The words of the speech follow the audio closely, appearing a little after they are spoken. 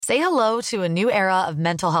Say hello to a new era of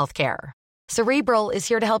mental health care. Cerebral is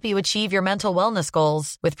here to help you achieve your mental wellness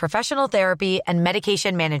goals with professional therapy and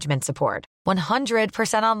medication management support.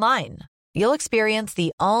 100% online. You'll experience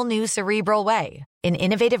the all-new Cerebral Way, an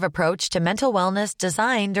innovative approach to mental wellness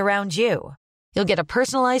designed around you. You'll get a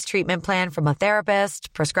personalized treatment plan from a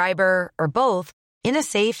therapist, prescriber, or both in a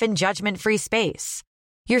safe and judgment-free space.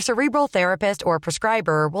 Your Cerebral therapist or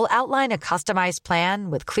prescriber will outline a customized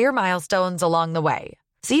plan with clear milestones along the way,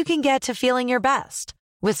 so you can get to feeling your best.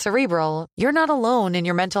 With Cerebral, you're not alone in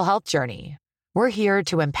your mental health journey. We're here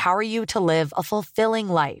to empower you to live a fulfilling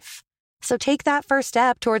life. So take that first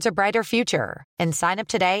step towards a brighter future and sign up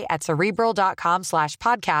today at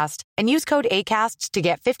Cerebral.com/podcast and use code ACAST to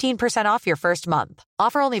get 15% off your first month.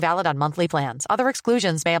 Offer only valid on monthly plans. Other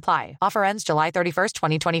exclusions may apply. Offer ends July 31st,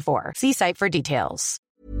 2024. See site for details.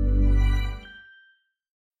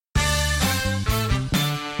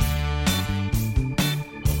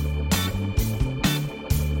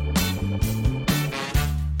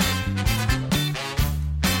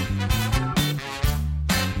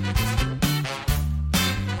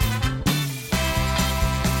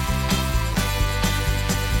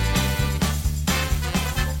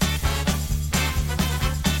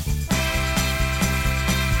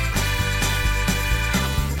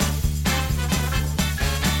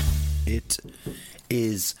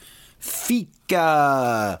 Is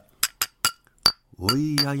FAQIH.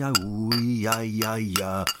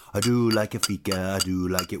 I do like a fika, I do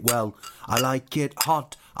like it well. I like it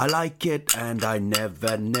hot, I like it, and I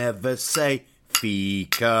never say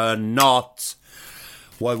fika not.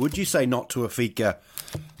 Why would you say not to a fika?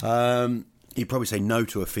 You'd probably say no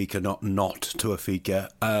to a fika, not to a fika.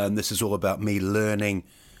 This is all about me learning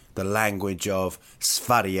the language of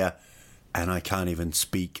SVT, and I can't even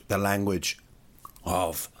speak the language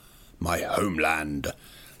of my homeland.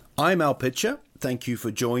 I'm Al Pitcher. Thank you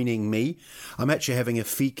for joining me. I'm actually having a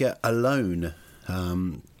fika alone.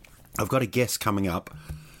 I've got a guest coming up.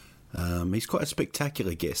 He's quite a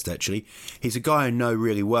spectacular guest, actually. He's a guy I know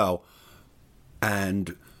really well,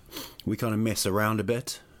 and we kind of mess around a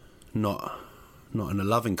bit. Not in a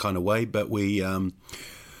loving kind of way, but we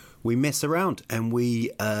mess around, and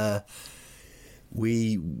we don't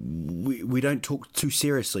talk too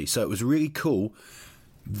seriously. So it was really cool.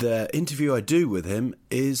 The interview I do with him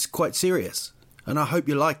is quite serious, and I hope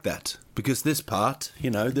you like that, because this part,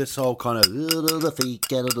 this whole kind of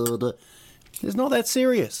is not that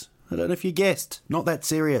serious. I don't know if you guessed, not that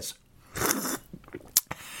serious.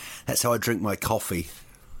 That's how I drink my coffee.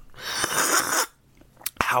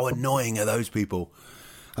 How annoying are those people?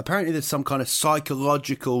 Apparently there's some kind of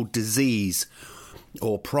psychological disease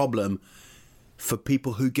or problem for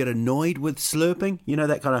people who get annoyed with slurping.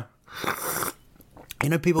 That kind of...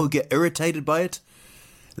 people who get irritated by it.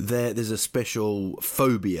 There's a special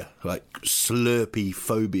phobia, like slurpy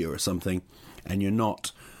phobia or something, and you're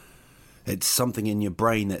not... It's something in your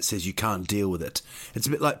brain that says you can't deal with it. It's a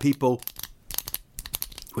bit like people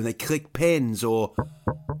when they click pens or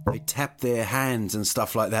they tap their hands and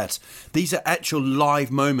stuff like that. These are actual live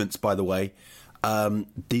moments, by the way.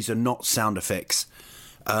 These are not sound effects.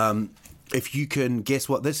 If you can guess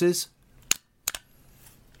what this is,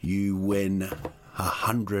 you win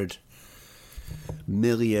 100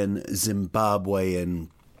 million Zimbabwean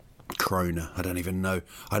krona. I don't even know.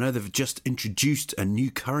 I know they've just introduced a new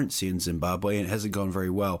currency in Zimbabwe, and it hasn't gone very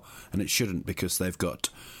well, and it shouldn't, because they've got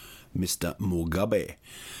Mr. Mugabe.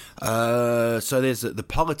 So there's the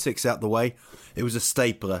politics out the way. It was a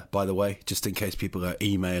stapler, by the way, just in case people are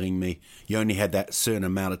emailing me. You only had that certain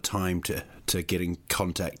amount of time to get in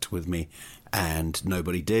contact with me, and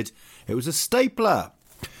nobody did. It was a stapler.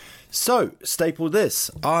 So, staple this.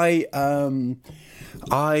 I've been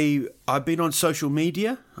on social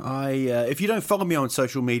media. If you don't follow me on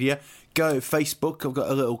social media, go Facebook. I've got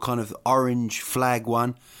a little kind of orange flag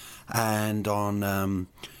one, and on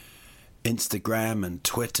Instagram and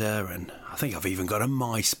Twitter, and I think I've even got a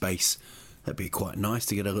MySpace. That'd be quite nice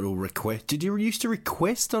to get a little request. Did you used to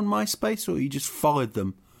request on MySpace, or you just followed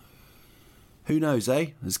them? Who knows,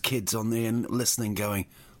 eh? There's kids on there and listening going,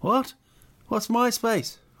 what? What's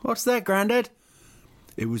MySpace? What's that, Grandad?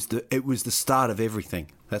 It was the start of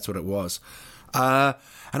everything. That's what it was. And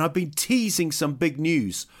I've been teasing some big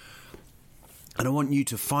news, and I want you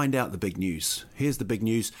to find out the big news. Here's the big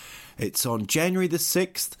news. It's on January the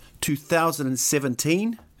 6th,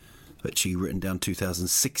 2017. Actually written down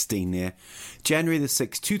 2016 there. January the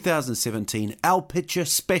 6th, 2017. Al Pitcher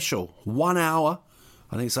special. 1 hour.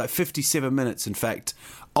 I think it's like 57 minutes, in fact,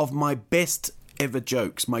 of my best ever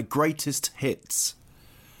jokes. My greatest hits.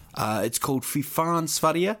 It's called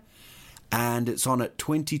FAQIH, and it's on at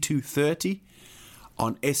 22:30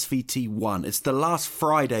 on SVT1. It's the last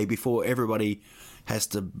Friday before everybody has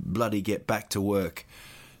to bloody get back to work.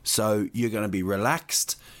 So you're going to be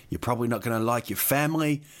relaxed. You're probably not going to like your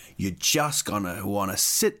family. You're just going to want to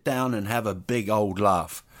sit down and have a big old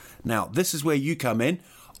laugh. Now, this is where you come in.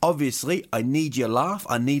 Obviously, I need your laugh.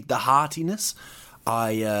 I need the heartiness.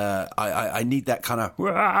 I need that kind of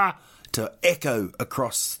to echo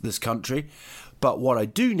across this country. But what I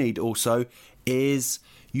do need also is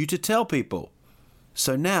you to tell people.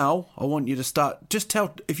 So now I want you to start.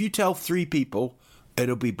 If you tell 3 people,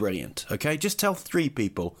 it'll be brilliant. Okay, just tell 3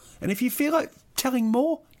 people. And if you feel like telling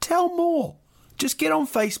more, tell more. Just get on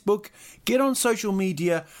Facebook, get on social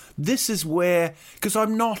media. This is where, because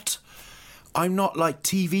I'm not like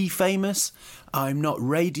TV famous. I'm not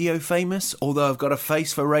radio famous, although I've got a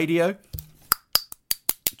face for radio.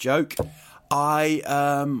 Joke.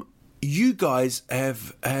 You guys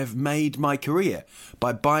have made my career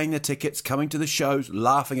by buying the tickets, coming to the shows,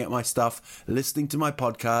 laughing at my stuff, listening to my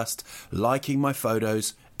podcast, liking my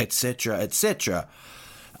photos, etc., etc.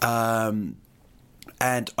 And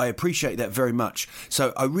I appreciate that very much.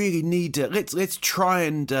 So I really need to let's try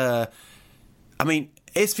and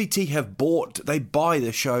SVT they buy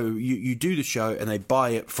the show. You do the show and they buy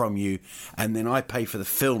it from you, and then I pay for the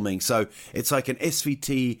filming. So it's like an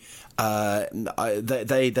SVT.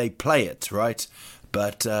 They play it, right?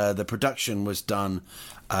 But the production was done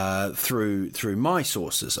through my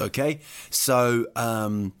sources. Okay, so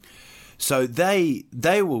they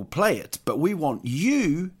will play it, but we want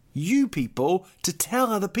you people to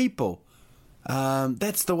tell other people.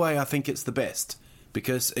 That's the way I think it's the best.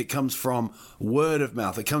 Because it comes from word of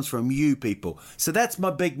mouth. It comes from you people. So that's my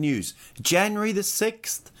big news. January the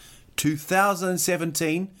 6th,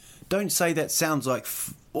 2017. Don't say that sounds like,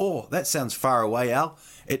 that sounds far away, Al.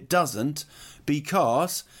 It doesn't,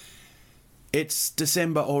 because it's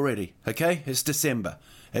December already, okay? It's December.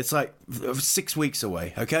 It's like 6 weeks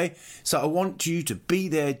away, okay? So I want you to be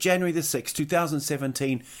there January the 6th,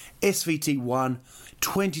 2017, SVT1,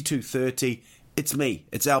 22:30. It's me.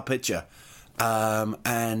 It's Al Pitcher. I've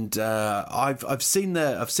seen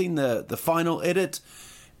the final edit.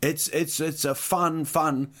 It's a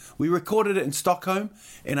fun. We recorded it in Stockholm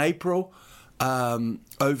in April, in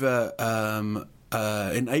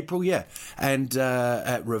April, yeah, and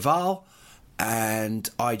at Reval, and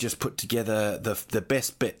I just put together the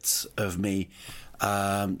best bits of me.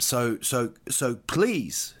 So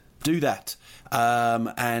please do that.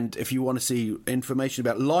 And if you want to see information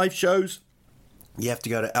about live shows, you have to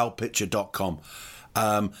go to alpitcher.com.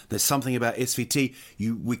 There's something about SVT.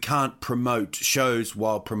 We can't promote shows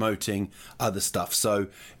while promoting other stuff. So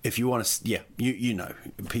if you want to, you know,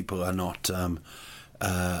 people are not. And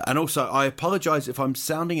also, I apologise if I'm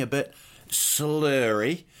sounding a bit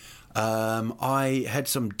slurry. I had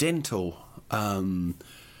some dental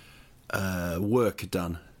work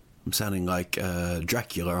done. I'm sounding like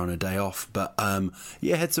Dracula on a day off, but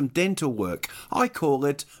had some dental work. I call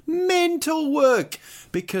it mental work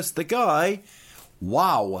because the guy,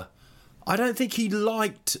 wow, I don't think he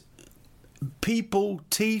liked people,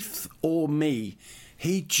 teeth, or me.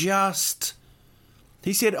 He said,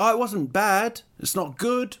 it wasn't bad. It's not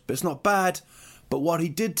good, but it's not bad. But what he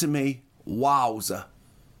did to me, wowza.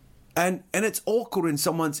 And it's awkward when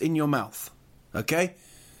someone's in your mouth, okay?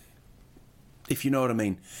 If you know what I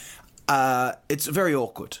mean. It's very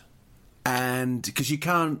awkward. And because you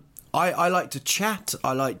can't, I like to chat.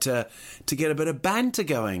 I like to get a bit of banter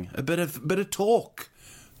going, a bit of talk.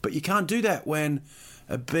 But you can't do that when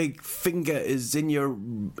a big finger is in your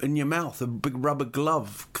mouth. A big rubber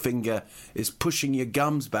glove finger is pushing your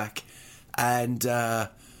gums back. And and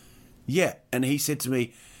he said to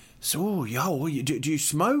me, "So, do you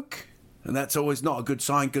smoke?" And that's always not a good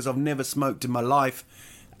sign because I've never smoked in my life.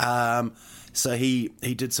 So he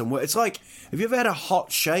did some work. It's like, have you ever had a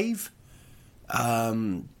hot shave?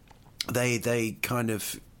 They kind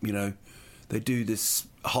of, they do this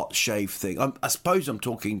hot shave thing. I suppose I'm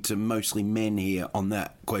talking to mostly men here on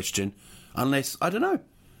that question, unless, I don't know.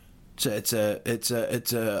 It's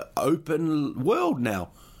a open world now.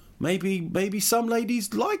 Maybe some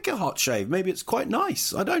ladies like a hot shave. Maybe it's quite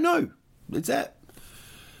nice. I don't know.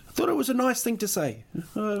 I thought it was a nice thing to say.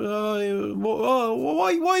 Why are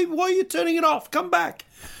you turning it off? Come back.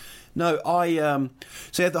 No, so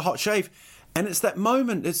you have the hot shave, and it's that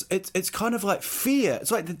moment. It's kind of like fear.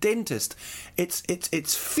 It's like the dentist.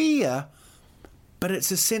 It's fear, but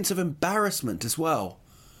it's a sense of embarrassment as well,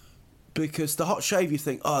 because the hot shave, you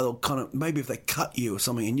think, they'll kind of, maybe if they cut you or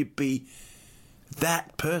something, and you'd be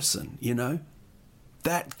that person,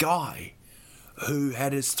 that guy who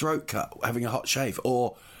had his throat cut having a hot shave,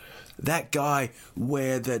 or that guy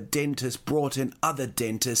where the dentist brought in other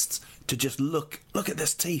dentists to just look at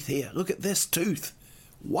this teeth here, look at this tooth,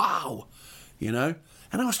 wow, you know.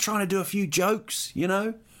 And I was trying to do a few jokes, you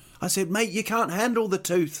know. I said, mate, you can't handle the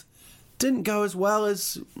tooth. Didn't go as well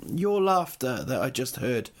as your laughter that I just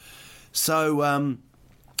heard. So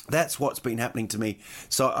that's what's been happening to me.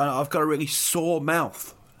 So I've got a really sore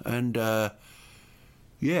mouth, and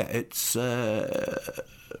it's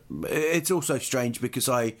also strange because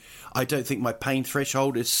I don't think my pain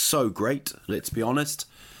threshold is so great. Let's be honest.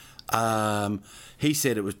 He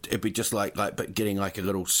said it'd be just like but getting like a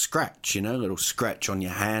little scratch, you know, a little scratch on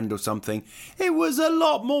your hand or something. It was a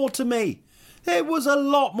lot more to me. It was a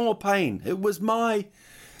lot more pain. It was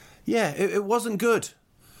it wasn't good.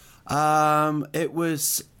 It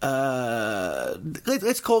was,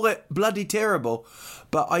 let's call it bloody terrible.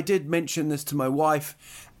 But I did mention this to my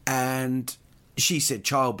wife, and she said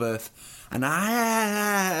childbirth, and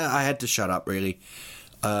I had to shut up, really.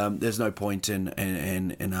 There's no point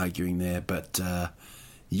in arguing there, but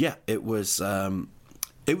it was a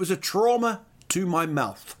trauma to my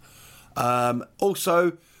mouth.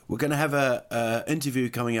 Also, we're going to have a interview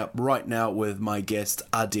coming up right now with my guest,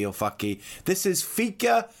 ADEEL FAQIH. This is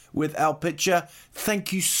FAQIH with Al Pitcher.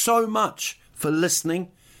 Thank you so much for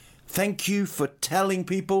listening. Thank you for telling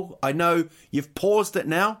people. I know you've paused it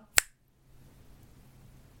now.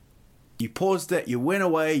 You paused it, you went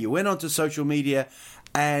away, you went onto social media,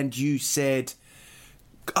 and you said,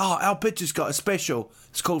 oh, Al Pitcher's got a special.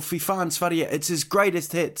 It's called FAQIH and SVT. It's his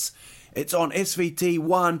greatest hits. It's on SVT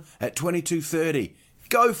 1 at 22:30.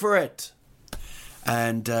 Go for it.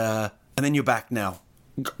 And then you're back now.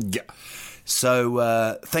 Yeah.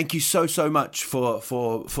 So thank you so much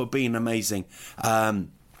for being amazing.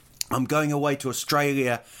 I'm going away to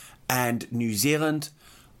Australia and New Zealand.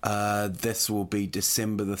 This will be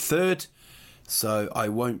December the 3rd. So I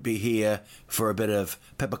won't be here for a bit of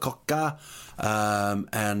Pepakokka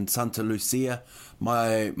and Santa Lucia.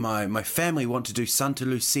 My family want to do Santa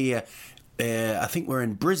Lucia. I think we're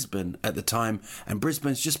in Brisbane at the time, and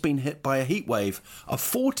Brisbane's just been hit by a heat wave of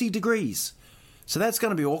 40 degrees. So that's going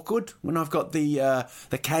to be awkward when I've got the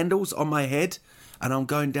candles on my head and I'm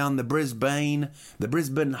going down the Brisbane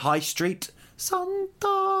High Street. Santa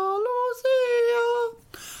Lucia.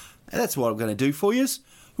 That's what I'm going to do for you.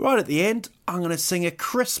 Right at the end, I'm going to sing a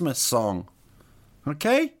Christmas song.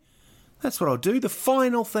 Okay? That's what I'll do. The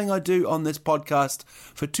final thing I do on this podcast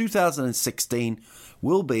for 2016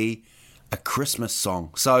 will be a Christmas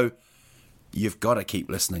song. So you've got to keep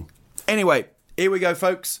listening. Anyway, here we go,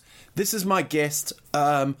 folks. This is my guest.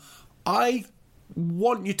 I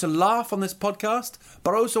want you to laugh on this podcast,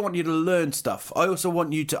 but I also want you to learn stuff. I also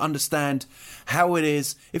want you to understand how it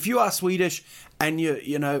is. If you are Swedish and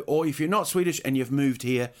or if you're not Swedish and you've moved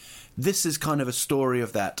here, this is kind of a story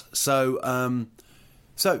of that. So I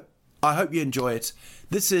hope you enjoy it.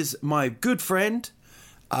 This is my good friend,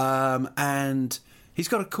 and he's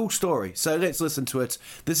got a cool story. So let's listen to it.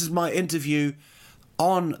 This is my interview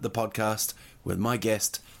on the podcast with my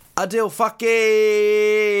guest, ADEEL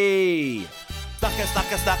FAQIH.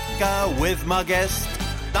 Snacka with my guest.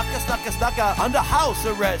 Snacka under house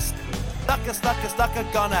arrest.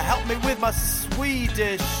 Snacka gonna help me with my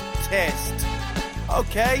Swedish test.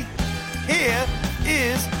 Okay, here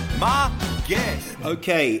is my guest.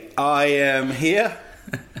 Okay, I am here.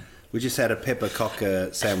 We just had a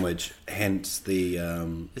peppercocker sandwich, hence the...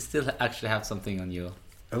 You still actually have something on your...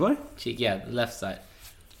 Have I? cheek, yeah, the left side.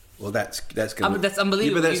 Well, that's going to that's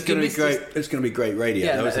unbelievable. Yeah, but that's going to be great. It's going to be great radio,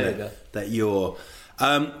 yeah, though, isn't there it? you go. That you're...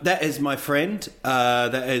 that is my friend.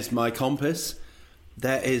 That is my compass.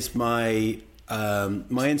 That is my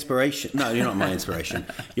inspiration. No, you're not my inspiration.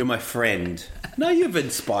 You're my friend. No, you've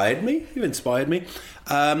inspired me.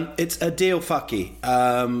 It's ADEEL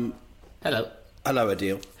FAQIH. Hello. Hello,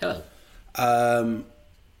 ADEEL. Hello.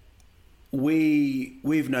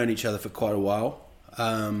 We've known each other for quite a while.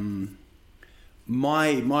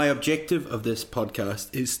 My objective of this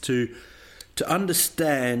podcast is to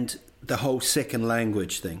understand the whole second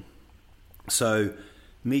language thing. So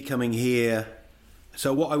me coming here.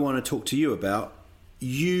 So what I want to talk to you about.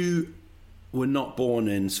 You were not born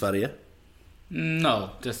in Sverige.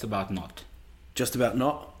 No, just about not. Just about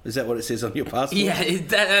not? Is that what it says on your passport?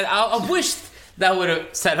 Yeah, I wish that would have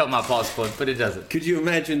said on my passport, but it doesn't. Could you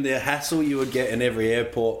imagine the hassle you would get in every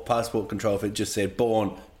airport passport control if it just said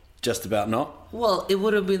born just about not? Well, it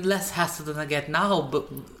would have been less hassle than I get now, but...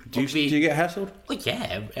 Do you get hassled? Oh,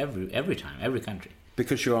 yeah, every time, every country.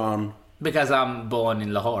 Because you're on... Because I'm born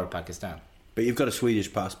in Lahore, Pakistan. But you've got a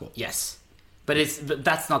Swedish passport. Yes. But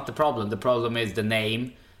that's not the problem. The problem is the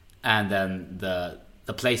name and then the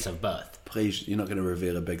place of birth. please, you're not going to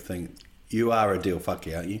reveal a big thing. You are ADEEL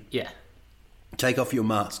FAQIH, aren't you? Yeah. Take off your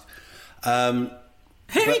mask.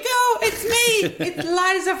 Here we go. It's me. It's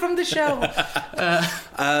Liza from the show.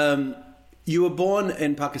 You were born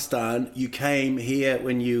in Pakistan. You came here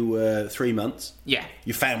when you were 3 months. Yeah.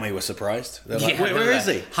 Your family were surprised. They're like, Yeah, where is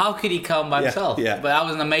he? How could he come by himself? Yeah. But I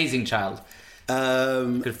was an amazing child.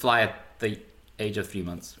 Could fly at the age of 3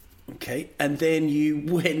 months. Okay. And then you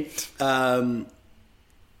went...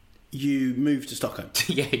 you moved to Stockholm.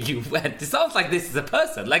 Yeah, you went. It sounds like this is a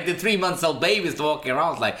person. Like the 3-month-old baby is walking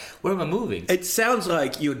around like, where am I moving? It sounds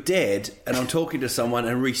like you're dead and I'm talking to someone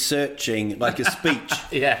and researching like a speech.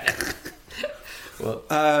 Yeah. Well,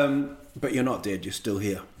 but you're not dead. You're still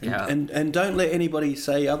here. Yeah. And don't let anybody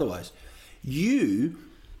say otherwise.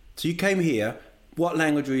 So you came here. What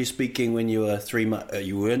language were you speaking when you were 3 months?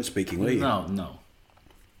 You weren't speaking, were you? No.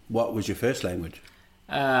 What was your first language?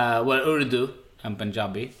 Well, Urdu and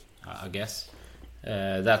Punjabi, I guess.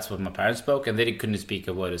 That's what my parents spoke, and they couldn't speak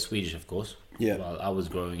a word of Swedish, of course. Yeah. While I was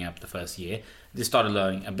growing up the first year. They started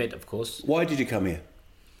learning a bit, of course. Why did you come here?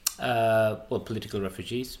 Well, political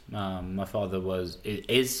refugees. My father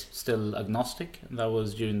is still agnostic. That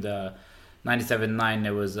was during the 97-9.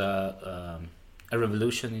 There was a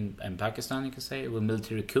revolution in Pakistan, you could say. It was a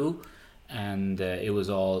military coup, and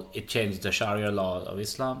it changed the Sharia law of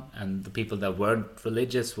Islam. And the people that weren't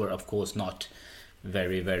religious were, of course, not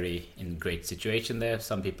very, very in great situation there.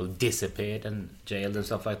 Some people disappeared and jailed and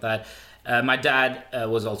stuff like that. My dad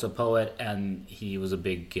was also a poet, and he was a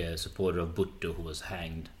big supporter of Bhutto, who was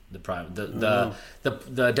hanged.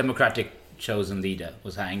 The democratic chosen leader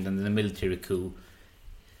was hanged, and then the military coup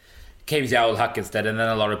came Ziaul Haq instead, and then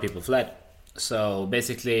a lot of people fled. So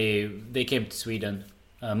basically, they came to Sweden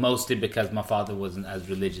mostly because my father wasn't as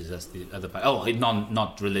religious as the other part. Oh,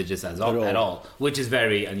 not religious at all, which is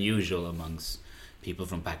very unusual amongst people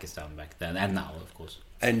from Pakistan back then and now, of course.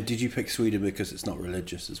 And did you pick Sweden because it's not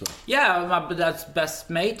religious as well? Yeah, my dad's best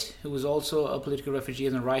mate, who was also a political refugee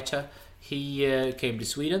and a writer, he came to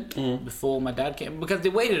Sweden before my dad came, because they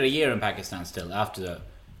waited a year in Pakistan still after the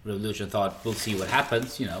revolution. Thought, we'll see what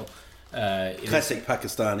happens, you know. Classic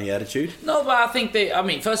Pakistani attitude. No, but I think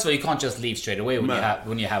first of all, you can't just leave straight away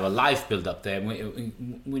when you have a life built up there.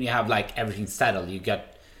 When you have like everything settled, you got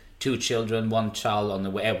 2 children, 1 child on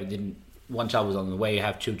the way. One child was on the way. You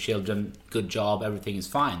have 2 children, good job, everything is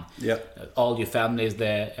fine. Yeah, all your family is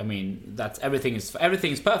there. I mean, everything is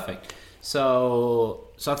perfect. So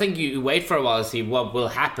I think you wait for a while to see what will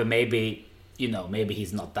happen. Maybe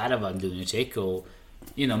he's not that of a lunatic, or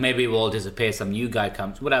maybe we'll all disappear. Some new guy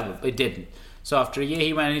comes, whatever. It didn't. So after a year,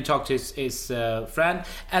 he went and he talked to his friend.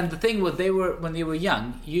 And the thing was, when they were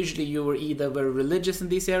young, usually you were either very religious in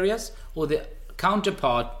these areas, or the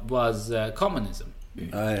counterpart was communism.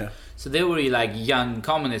 Oh yeah. So they were like young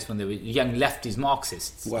communists when they were young lefties,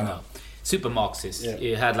 Marxists. Wow. Super Marxists. Yeah.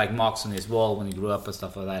 He had like Marx on his wall when he grew up and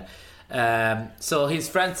stuff like that. So his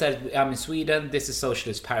friend said, I'm in Sweden, this is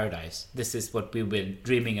socialist paradise. This is what we've been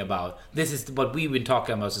dreaming about. This is what we've been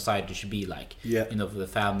talking about society should be like. Yeah. For the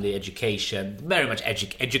family, education, very much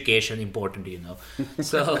education important,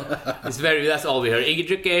 So that's all we heard.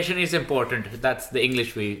 Education is important. That's the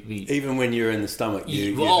English we even when you're in the stomach,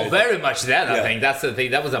 you very much that. Yeah. I think that's the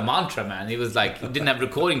thing. That was a mantra, man. He was like, he didn't have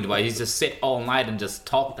recording device. He just sit all night and just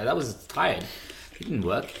talk. That was tired. It didn't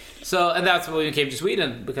work. So, and that's when he came to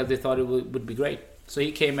Sweden, because they thought it would be great. So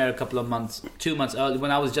he came here a couple of months, 2 months early.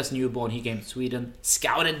 When I was just newborn, he came to Sweden,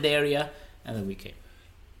 scouted the area, and then we came.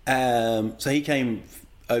 So he came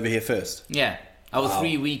over here first? Yeah. I was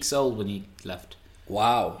 3 weeks old when he left.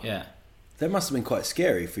 Wow. Yeah. That must have been quite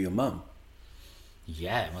scary for your mum.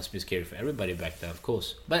 Yeah, it must be scary for everybody back then, of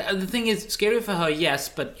course. But the thing is, scary for her, yes,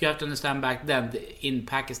 but you have to understand back then, in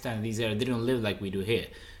Pakistan, these areas, they don't live like we do here.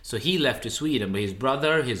 So he left to Sweden, but his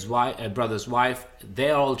brother, his brother's wife,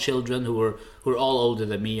 they're all children who were all older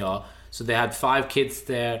than me are. So they had 5 kids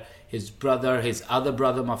there. His brother, his other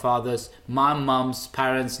brother, my father's, my mum's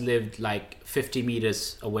parents lived like 50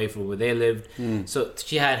 meters away from where they lived. So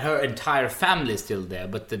she had her entire family still there,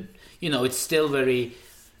 but it's still very,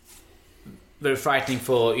 very frightening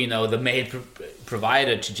for the maid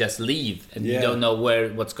provider to just leave, and you don't know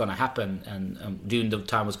what's going to happen, and during the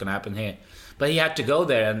time what's going to happen here. But he had to go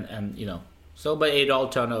there, and but it all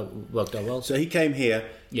worked out well. So he came here,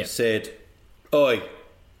 said, "Oi,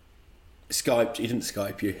 Skyped." He didn't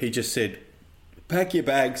Skype you. He just said, "Pack your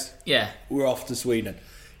bags. Yeah, we're off to Sweden."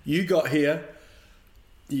 You got here.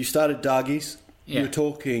 You started Dagis. Yeah.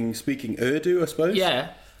 You were speaking Urdu, I suppose. Yeah.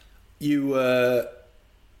 You were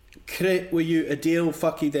you ADEEL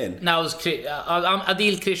FAQIH then? Now I'm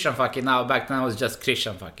ADEEL Christian FAQIH now. Back then I was just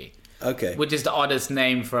Christian FAQIH. Okay. Which is the oddest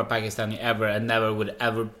name for a Pakistani ever, and never would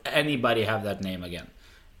ever anybody have that name again.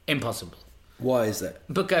 Impossible. Why is that?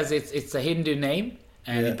 Because it's a Hindu name,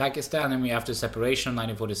 and in Pakistan, and after separation in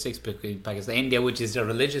 1946 between Pakistan and India, which is a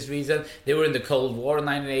religious reason, they were in the Cold War in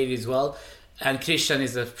 1980 as well, and Christian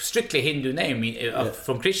is a strictly Hindu name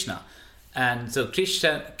from Krishna, and so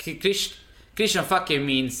Krishna FAQIH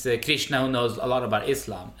means Krishna who knows a lot about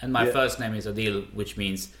Islam, and my first name is ADEEL, which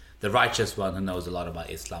means the righteous one who knows a lot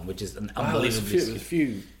about Islam, which is an unbelievably... a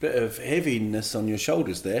few bit of heaviness on your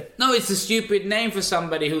shoulders there. No, it's a stupid name for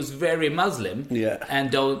somebody who's very Muslim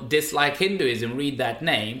and don't dislike Hinduism. Read that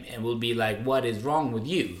name and will be like, what is wrong with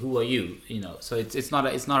you? Who are you? You know, so it's not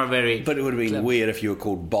a very... But it would have been weird if you were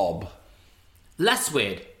called Bob. Less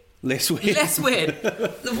weird. Less weird. Less weird.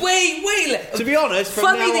 Way less. To be honest, from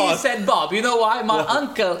funny now that on... you said Bob. You know why? My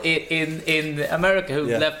uncle in America, who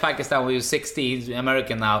left Pakistan when he was 16, he's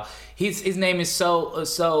American now. His name is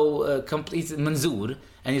so complete. He's Manzoor,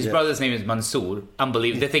 and his brother's name is Mansoor.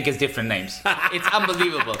 Unbelievable. They think it's different names. It's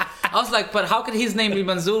unbelievable. I was like, but how could his name be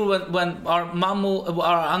Manzoor when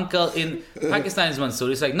our uncle in Pakistan is Mansoor?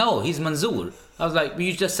 He's like, no, he's Manzoor. I was like,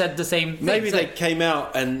 you just said the same thing. Maybe they came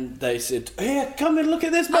out and they said, here, come and look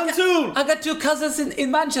at this Mansoor. I got two cousins in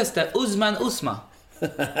Manchester, Usman, Usma.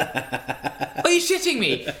 Are you shitting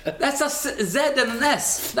me? That's a Z and an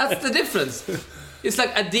S. That's the difference. It's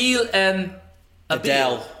like ADEEL and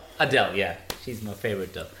Adele. Adele, yeah. She's my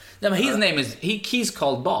favorite though. No, his name is, he's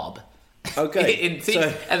called Bob. Okay.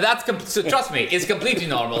 And that's so trust me, it's completely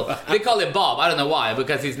normal. They call him Bob. I don't know why,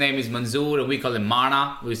 because his name is Manzoor, and we call him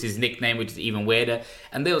Marna, which is his nickname, which is even weirder.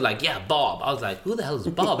 And they were like, "Yeah, Bob." I was like, "Who the hell is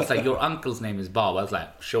Bob?" It's like, your uncle's name is Bob. I was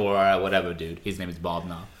like, "Sure, whatever, dude. His name is Bob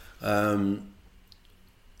now." And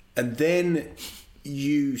then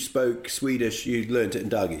you spoke Swedish. You learned it in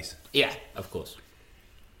Dagis. Yeah, of course.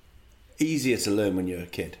 Easier to learn when you're a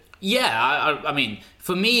kid. Yeah, I mean,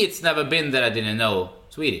 for me, it's never been that I didn't know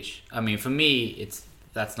Swedish. I mean, for me,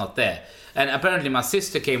 that's not there. And apparently, my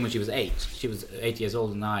sister came when she was 8. She was 8 years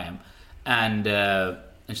older than I am, and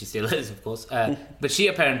she still is, of course. But she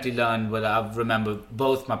apparently learned. Well, I remember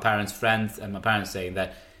both my parents' friends and my parents saying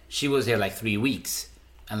that she was here like 3 weeks,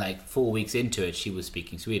 and like 4 weeks into it, she was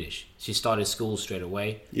speaking Swedish. She started school straight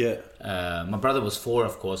away. Yeah. My brother was 4,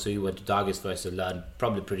 of course, so he went to Dagis first to learn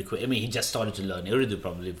probably pretty quick. I mean, he just started to learn Urdu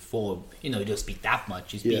probably before. You know, he don't speak that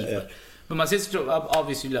much. He speaks, but my sister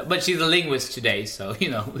obviously learned. But she's a linguist today, so, you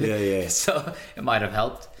know. Yeah. So it might have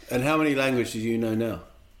helped. And how many languages do you know now?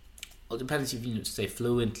 Well, it depends if you say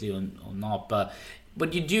fluently or not.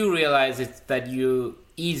 But you do realize that you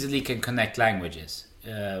easily can connect languages.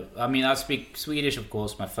 I mean, I speak Swedish, of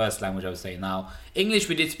course, my first language I would say now. English,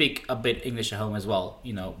 we did speak a bit English at home as well,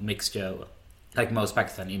 you know, mixture, like most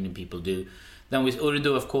Pakistani Indian people do. Then with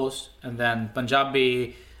Urdu, of course, and then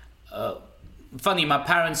Punjabi. Funny, my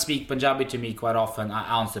parents speak Punjabi to me quite often.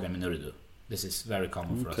 I answer them in Urdu. This is very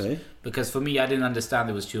common for us. Because for me, I didn't understand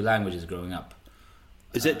there was 2 languages growing up.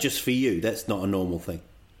 Is that just for you? That's not a normal thing?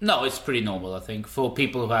 No, it's pretty normal, I think, for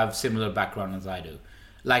people who have similar background as I do.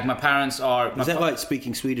 Like my parents are... Is that like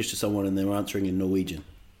speaking Swedish to someone and they're answering in Norwegian?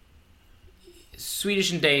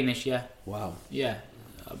 Swedish and Danish, yeah. Wow. Yeah.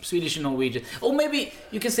 Swedish and Norwegian. Or maybe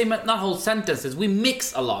you can say not whole sentences. We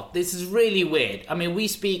mix a lot. This is really weird. I mean, we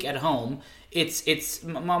speak at home. If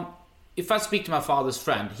I speak to my father's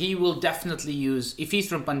friend, he will definitely use... If he's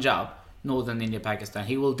from Punjab, northern India, Pakistan,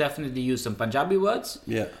 he will definitely use some Punjabi words.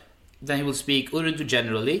 Yeah. Then he will speak Urdu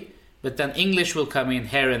generally. But then English will come in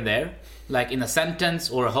here and there, like in a sentence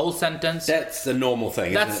or a whole sentence. That's the normal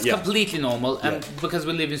thing, That's isn't it? completely normal. And because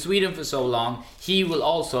we live in Sweden for so long, he will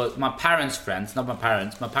also, my parents' friends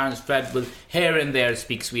friend will here and there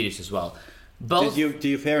speak Swedish as well. Both. Do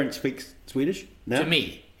your parents speak Swedish now? To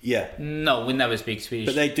me? Yeah. No, we never speak Swedish.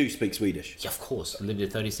 But they do speak Swedish? Yeah, of course. I lived here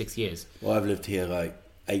 36 years. Well, I've lived here like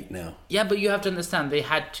 8 now. Yeah, but you have to understand, they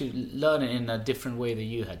had to learn it in a different way than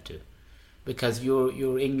you had to. Because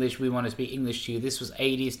your English, we want to speak English to you. This was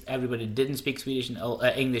 80s. Everybody didn't speak Swedish and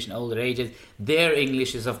English in older ages. Their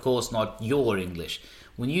English is, of course, not your English.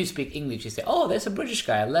 When you speak English, you say, "Oh, there's a British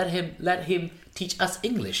guy. Let him teach us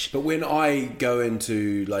English." But when I go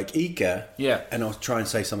into like ICA, yeah, and I'll try and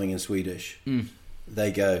say something in Swedish,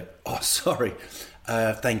 they go, "Oh, sorry,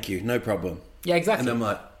 thank you, no problem." Yeah, exactly. And I'm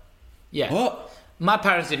like, "Yeah, what?" My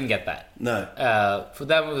parents didn't get that. No. For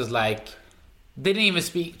them, it was like. They didn't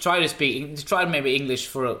even try maybe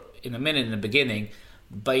English in a minute in the beginning,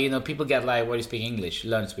 but you know, people get like, why do you speak English?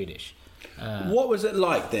 Learn Swedish. What was it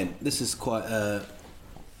like then? This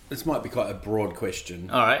might be quite a broad question.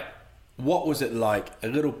 All right. What was it like, a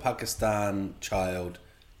little Pakistan child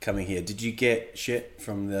coming here? Did you get shit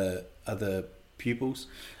from the other pupils?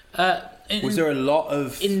 Was there a lot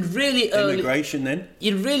of immigration then?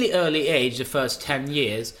 In really early age, the first 10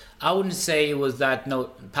 years, I wouldn't say it was that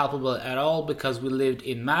palpable at all, because we lived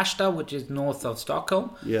in Märsta, which is north of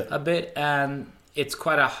Stockholm, a bit, and it's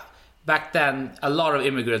back then a lot of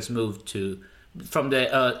immigrants moved from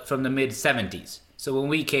the mid 70s. So when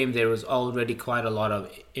we came, there was already quite a lot of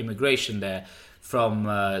immigration there from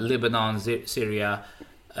Lebanon, Syria.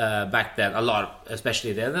 Back then, a lot,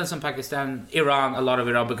 especially there. Then some Pakistan, Iran, a lot of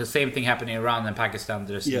Iran, because same thing happened in Iran and Pakistan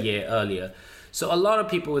just a year earlier. So a lot of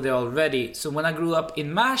people were there already. So when I grew up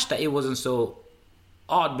in Märsta, it wasn't so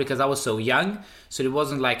odd because I was so young. So there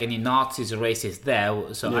wasn't like any Nazis or racists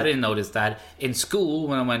there. So I didn't notice that. In school,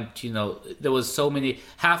 when I went, there was so many,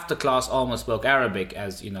 half the class almost spoke Arabic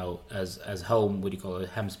as home, what do you call it,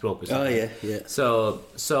 hemspråk or something. Oh, yeah.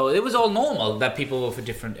 So it was all normal that people were from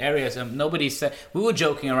different areas, and nobody said, we were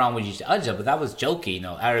joking around with each other, but that was jokey,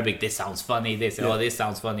 Arabic, this sounds funny, they said, this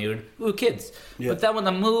sounds funny, we were kids. Yeah. But then when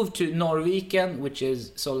I moved to Norrviken, which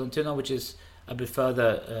is Sollentuna, which is a bit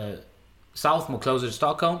further south, more closer to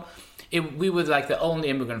Stockholm, we were like the only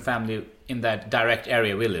immigrant family in that direct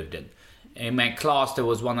area we lived in. In my class, there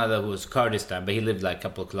was one other who was Kurdistan, but he lived like a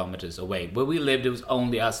couple of kilometers away. Where we lived, it was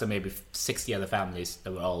only us and maybe 60 other families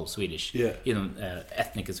that were all Swedish,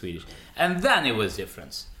 ethnic Swedish. And then it was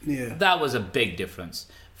different. Yeah. That was a big difference.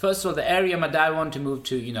 First of all, the area my dad wanted to move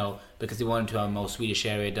to, because he wanted to have a more Swedish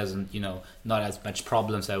area, it doesn't, not as much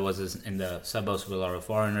problems as was in the suburbs with a lot of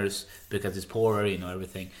foreigners, because it's poorer,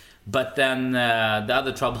 everything. But then the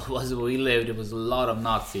other trouble was where we lived, it was a lot of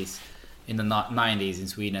Nazis in the 90s in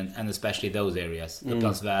Sweden, and especially those areas. The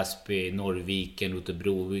Plus Väsby, Norrviken,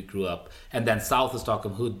 Rotebro, we grew up. And then south of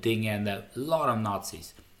Stockholm, Huddinge, and a lot of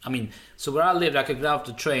Nazis. I mean, so where I lived, I could get off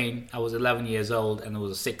the train, I was 11 years old, and there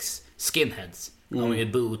was 6 skinheads.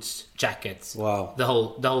 With boots, jackets, the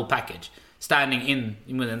whole package. Standing in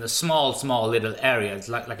a small little area, it's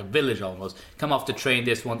like a village almost. Come off the train,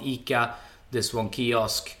 there's one ICA, there's one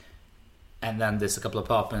kiosk, and then there's a couple of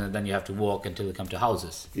apartments, and then you have to walk until you come to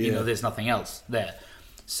houses. There's nothing else there.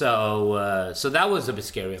 So that was a bit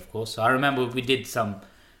scary, of course. So I remember we did some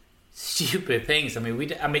stupid things.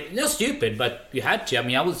 Not stupid, but you had to.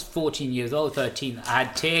 I was 14 years old, 13. I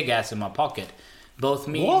had tear gas in my pocket. Both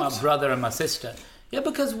me, my brother, and my sister. Yeah,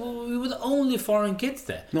 because we were the only foreign kids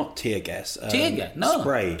there. Not tear gas. Tear gas? No.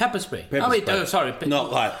 Spray. Pepper spray. Spray. Sorry.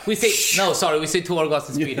 Not like... We say tårgas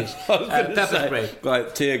in Swedish. Pepper spray.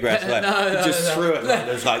 Like tear gas. Like, just threw it. Like,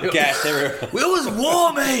 there's like gas everywhere. It was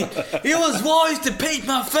warm, mate. It was warm to paint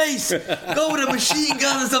my face. Go with a machine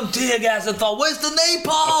gun and some tear gas and thought, where's the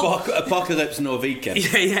napalm? Apocalypse Norrviken.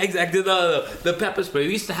 Yeah, exactly. No. The pepper spray.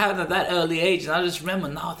 We used to have it at that early age, and I just remember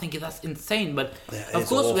now thinking that's insane. But of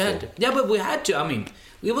course awful. We had to. Yeah, but we had to.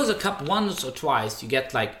 It was a cup once or twice. You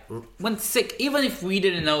get went sick, even if we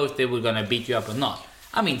didn't know if they were gonna beat you up or not.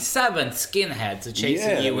 7 skinheads are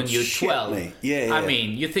chasing you when you're 12.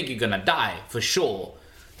 You think you're gonna die for sure.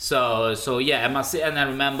 So yeah, and I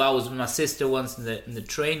remember I was with my sister once in the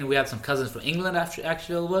train, and we had some cousins from England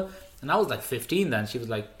actually over, and I was 15 then. She was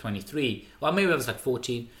 23. Well, maybe I was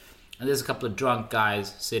 14. And there's a couple of drunk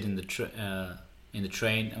guys sitting in the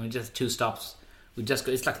train, and we just 2 stops.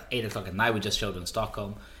 It's 8 o'clock at night. We just showed in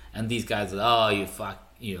Stockholm, and these guys are,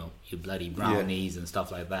 you bloody brownies and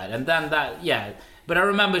stuff like that. And then but I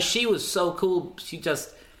remember she was so cool. He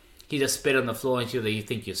just spit on the floor, and she was like, "You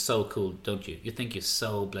think you're so cool, don't you? You think you're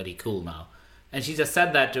so bloody cool now." And she just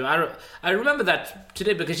said that to me. I remember that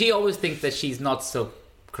today, because she always thinks that she's not so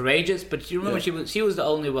courageous. But you remember she was the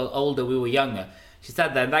only older. We were younger. She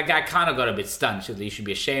said that, and that guy kind of got a bit stunned. She was like, "You should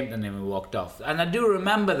be ashamed," and then we walked off. And I do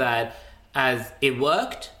remember that. As it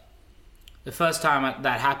worked, the first time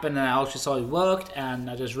that happened, and I also saw it worked, and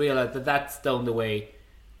I just realized that that's the only way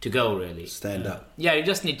to go, really. Stand up. Yeah, you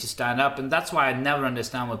just need to stand up, and that's why I never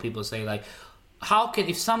understand what people say,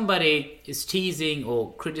 if somebody is teasing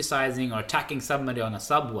or criticizing or attacking somebody on a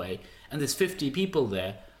subway, and there's 50 people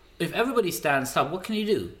there, if everybody stands up, what can you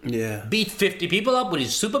do? Yeah. Beat 50 people up? What,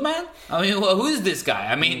 is Superman? Who is this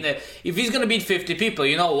guy? If he's going to beat 50 people,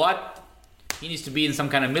 you know what? He needs to be in some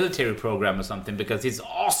kind of military program or something, because he's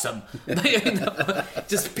awesome.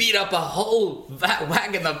 Just beat up a whole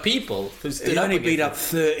wagon of people who stood up. He only beat up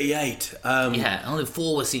 38. Only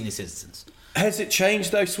 4 were senior citizens. Has it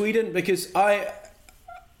changed though, Sweden? Because I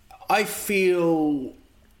feel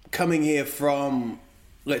coming here from,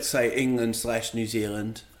 let's say, England/New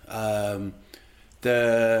Zealand, I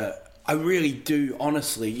really do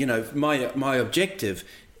honestly, my objective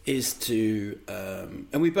is to,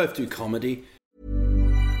 and we both do comedy.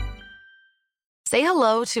 Say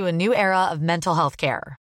hello to a new era of mental health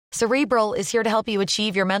care. Cerebral is here to help you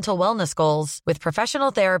achieve your mental wellness goals with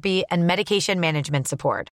professional therapy and medication management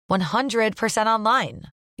support. 100% online.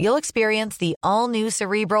 You'll experience the all-new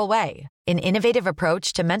Cerebral Way, an innovative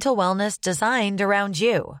approach to mental wellness designed around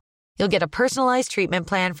you. You'll get a personalized treatment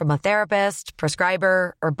plan from a therapist,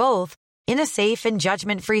 prescriber, or both in a safe and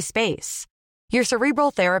judgment-free space. Your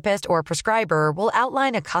Cerebral therapist or prescriber will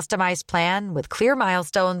outline a customized plan with clear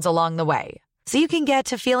milestones along the way, so you can get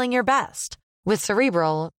to feeling your best. With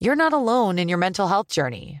Cerebral, you're not alone in your mental health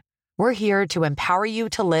journey. We're here to empower you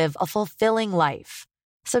to live a fulfilling life.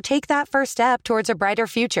 So take that first step towards a brighter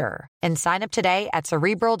future and sign up today at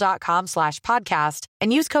Cerebral.com/podcast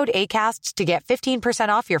and use code ACAST to get 15%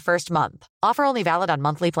 off your first month. Offer only valid on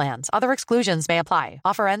monthly plans. Other exclusions may apply.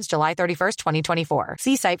 Offer ends July 31st, 2024.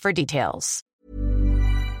 See site for details.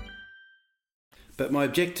 But my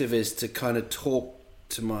objective is to kind of talk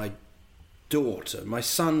to my daughter. My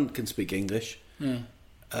son can speak English,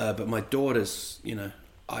 but my daughter's,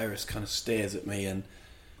 Iris kind of stares at me and,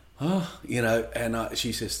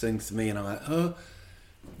 she says things to me and I'm like, oh.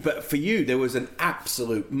 But for you, there was an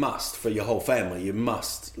absolute must for your whole family. You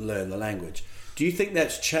must learn the language. Do you think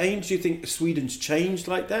that's changed? Do you think Sweden's changed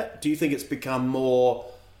like that? Do you think it's become more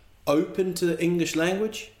open to the English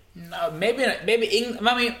language? No, maybe. I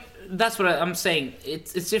mean, that's what I'm saying.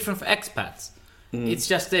 It's different for expats. It's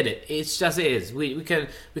just it. It's just it is. We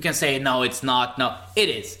can say no, it's not. No, it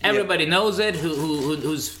is. Everybody knows it.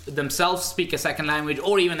 Who's themselves speak a second language,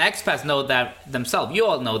 or even expats know that themselves. You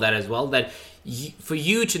all know that as well. That for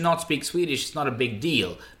you to not speak Swedish is not a big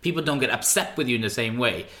deal. People don't get upset with you in the same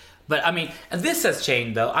way. But I mean, and this has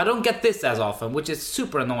changed though. I don't get this as often, which is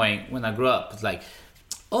super annoying. When I grew up, it's like,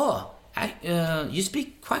 you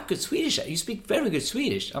speak quite good Swedish. You speak very good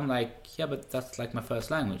Swedish. I'm like, yeah, but that's like my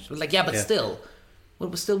first language. I was like, yeah, but still.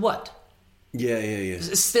 Still what? Yeah.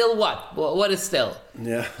 Still what? What is still?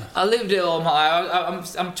 Yeah. I lived here all my...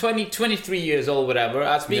 I'm 23 years old, whatever.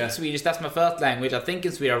 I speak Swedish. That's my first language. I think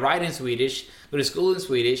in Swedish. I write in Swedish. Go to school in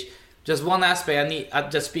Swedish. Just one aspect. I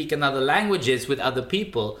just speak another languages with other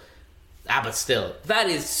people. But still. That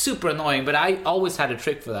is super annoying. But I always had a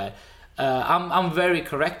trick for that. I'm very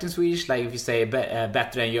correct in Swedish. Like if you say better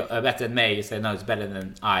than me, you say no, it's better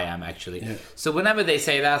than I am actually. Yeah. So whenever they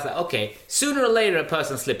say that, it's like, okay, sooner or later a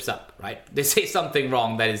person slips up, right? They say something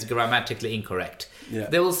wrong that is grammatically incorrect.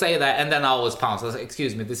 Yeah. They will say that, and then I always pounce. I was like,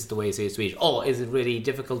 excuse me, this is the way you say Swedish. Oh, is it really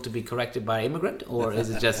difficult to be corrected by an immigrant, or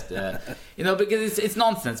is it just because it's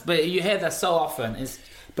nonsense? But you hear that so often.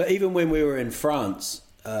 But even when we were in France.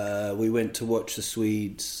 We went to watch the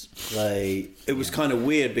Swedes play. It was kind of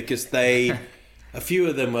weird because a few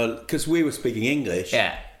of them were, because we were speaking English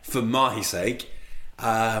for my sake,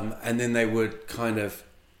 and then they would kind of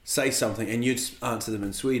say something and you'd answer them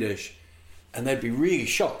in Swedish and they'd be really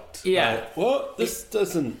shocked. Yeah. Like, what? This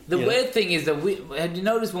doesn't... The weird thing is that had you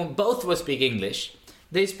noticed when both of us speak English,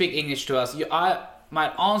 they speak English to us, I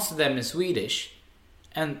might answer them in Swedish.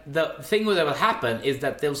 And the thing that will happen is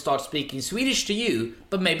that they'll start speaking Swedish to you,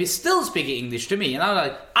 but maybe still speaking English to me. And I'm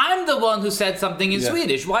like, I'm the one who said something in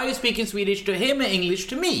Swedish. Why are you speaking Swedish to him and English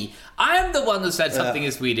to me? I'm the one who said something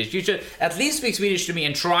in Swedish. You should at least speak Swedish to me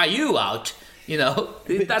and try you out. Do you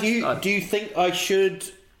think I should...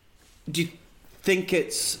 Do you think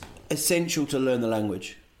it's essential to learn the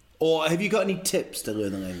language? Or have you got any tips to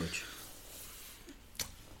learn the language?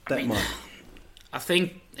 I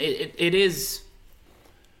think it is...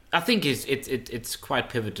 I think it's quite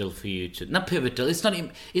pivotal for you to... Not pivotal, it's not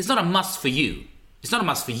a must for you. It's not a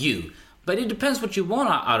must for you. But it depends what you want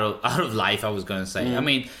out of life, I was going to say. I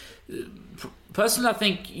mean, personally, I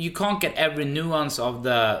think you can't get every nuance of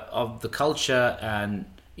the culture and,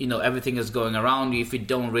 everything that's going around you if you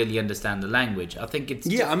don't really understand the language. I think it's...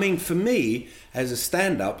 Yeah, I mean, for me, as a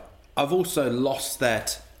stand-up, I've also lost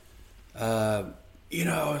that... I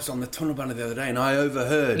was on the tunnelbana the other day and I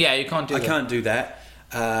overheard... Yeah, you can't do that. I can't do that.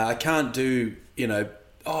 I can't do, and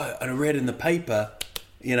I read in the paper,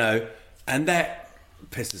 and that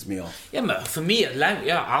pisses me off. Yeah, but for me,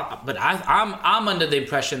 I'm under the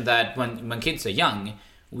impression that when kids are young,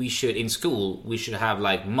 we should have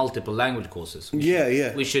like multiple language courses.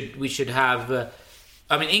 We should have.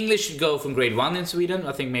 English should go from grade 1 in Sweden.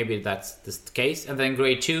 I think maybe that's the case, and then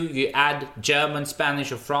grade 2 you add German,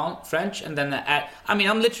 Spanish, or French, and then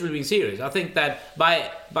I'm literally being serious. I think that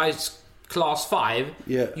by class 5,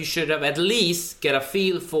 you should have at least get a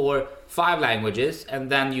feel for 5 languages, and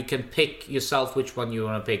then you can pick yourself which one you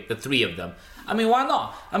want to pick, the 3 of them. Why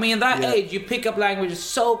not? In that age, you pick up languages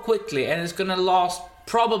so quickly, and it's going to last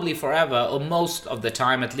probably forever, or most of the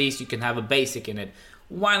time at least you can have a basic in it.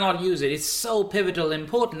 why not use it? It's so pivotal,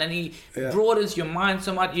 important, and it broadens your mind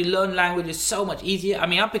so much. You learn languages so much easier. I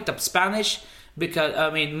mean, I picked up Spanish because, I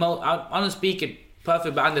mean, I don't speak it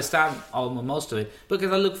perfect, but I understand almost most of it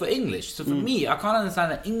because I look for English. So for me, I can't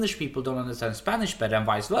understand that English people don't understand Spanish better and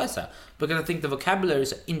vice versa, because I think the vocabulary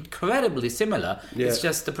is incredibly similar. It's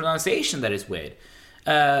just the pronunciation that is weird.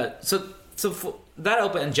 So for that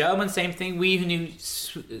open, and German, same thing. We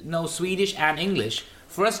know Swedish and English.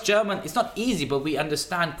 For us, German, it's not easy, but we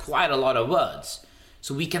understand quite a lot of words.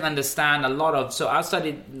 So we can understand a lot of... So I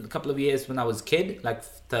studied a couple of years when I was a kid, like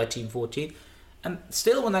 13, 14. And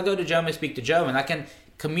still, when I go to Germany, speak to German, I can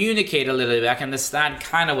communicate a little bit. I can understand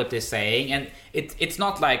kind of what they're saying. And it's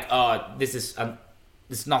not like, oh, this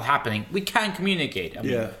is not happening. We can communicate. I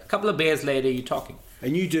mean, a couple of beers later, you're talking.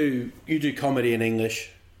 And you do comedy in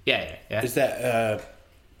English? Yeah. Is that...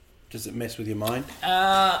 does it mess with your mind?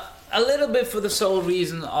 A little bit for the sole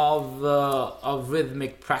reason of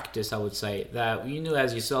rhythmic practice, I would say. That you know,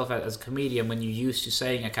 as yourself, as a comedian, when you're used to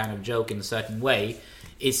saying a kind of joke in a certain way,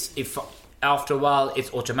 after a while,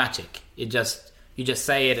 it's automatic. You just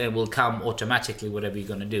say it and it will come automatically, whatever you're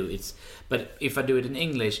going to do. But if I do it in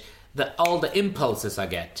English, all the impulses I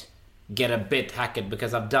get a bit hacked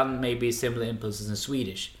because I've done maybe similar impulses in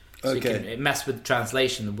Swedish. So you can mess with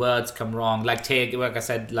translation. The words come wrong. Like I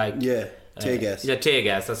said, like... Yeah, tear gas. Tear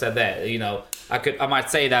gas. I said that, you know. I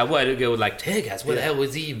might say that word and go like, tear gas? What the hell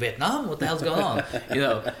was he in Vietnam? What the hell's going on? You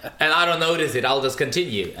know, and I don't notice it. I'll just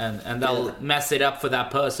continue. And I'll mess it up for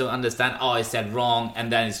that person to understand, oh, I said wrong,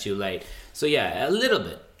 and then it's too late. So yeah, a little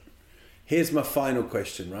bit. Here's my final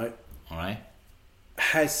question, right? All right.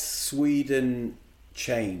 Has Sweden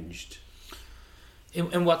changed?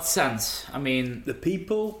 In what sense? I mean... The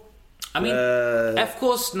people... I mean, of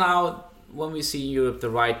course, now when we see in Europe the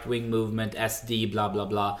right-wing movement, SD, blah blah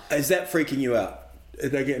blah, is that freaking you out? Are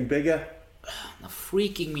they getting bigger? Not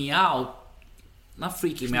freaking me out.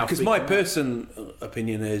 Because my personal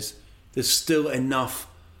opinion is there's still enough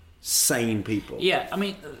sane people. Yeah, I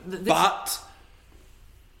mean, but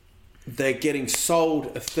they're getting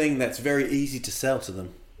sold a thing that's very easy to sell to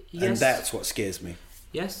them, and that's what scares me.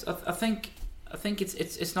 Yes, I think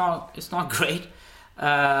it's not great.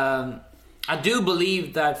 I do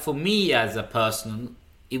believe that for me as a person,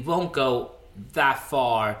 it won't go that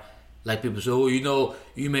far. Like people say, oh, you know,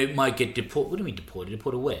 might get deported. What do you mean deported?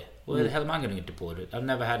 Deported where? Where the hell am I going to get deported? I've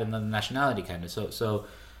never had another nationality, kind of. So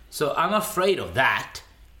I'm afraid of that.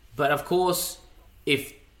 But of course,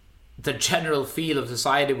 if the general feel of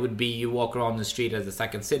society would be you walk around the street as a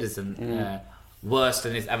second citizen, worse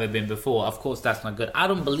than it's ever been before, of course that's not good. I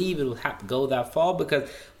don't believe it will have to go that far, because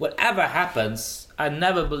whatever happens, I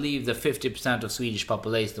never believe the 50% of Swedish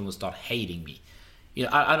population will start hating me. You know,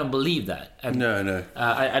 I don't believe that. And, no.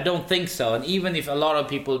 I don't think so. And even if a lot of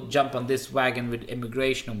people jump on this wagon with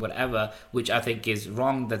immigration or whatever, which I think is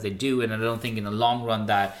wrong that they do, and I don't think in the long run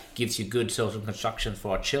that gives you good social construction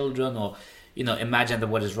for our children, or, you know, imagine that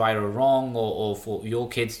what is right or wrong, or for your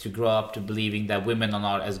kids to grow up to believing that women are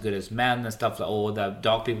not as good as men and stuff, or that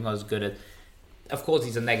dog people are not as good as... Of course,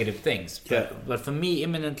 these are negative things. But for me,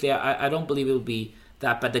 imminently, I don't believe it will be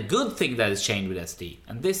that. But the good thing that has changed with SD,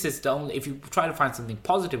 and this is the only... If you try to find something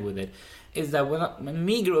positive with it, is that when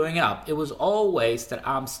me growing up, it was always that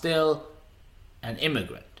I'm still an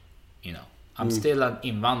immigrant. You know, I'm still an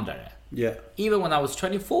invandrare. Yeah. Even when I was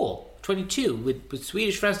 24... 22 with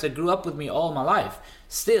Swedish friends that grew up with me all my life,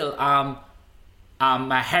 still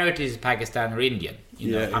my heritage is Pakistan or Indian.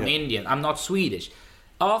 You know, I'm Indian. I'm not Swedish.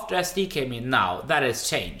 After SD came in, now that has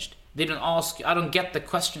changed. They don't ask. I don't get the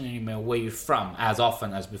question anymore. Where you from? As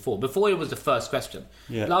often as before. Before it was the first question.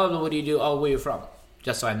 Blah blah blah. What do you do? Oh, where you from?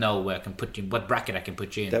 Just so I know where I can put you. What bracket I can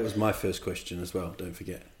put you in. That was my first question as well. Don't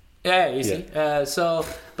forget. Yeah, you see.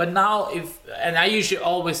 But now I used to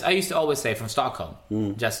always say from Stockholm,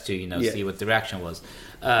 just to see what the reaction was.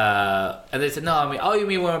 And they said, no, I mean, oh, you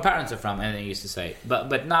mean where my parents are from? And they used to say,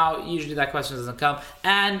 but now usually that question doesn't come.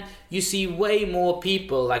 And you see way more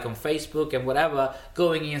people like on Facebook and whatever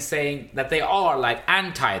going in saying that they are like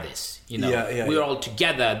anti this. You know, we're all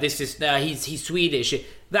together. This is he's Swedish.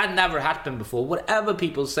 That never happened before. Whatever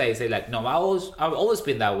people say like, no, I've always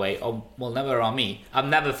been that way. Or, well, never on me. I've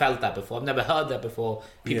never felt that before. I've never heard that before.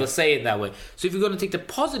 People say it that way. So if you're going to take the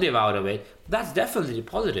positive out of it, that's definitely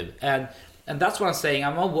positive. And that's what I'm saying.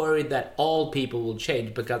 I'm not worried that all people will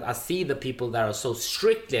change, because I see the people that are so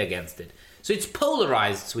strictly against it. So it's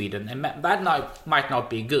polarized Sweden, and that might not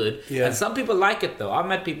be good. Yeah. And some people like it, though. I've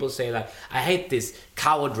met people say, like, I hate this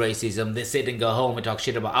coward racism. They sit and go home and talk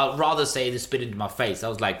shit about. I'd rather say they spit into my face. I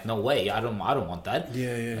was like, no way. I don't want that.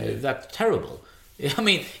 Yeah. That's terrible. I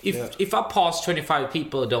mean, if I pass 25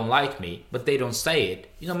 people who don't like me, but they don't say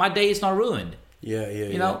it, my day is not ruined.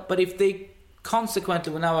 You know, but if they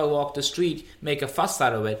consequently, whenever I walk the street, make a fuss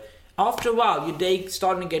out of it, after a while, your day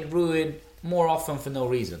starting to get ruined more often for no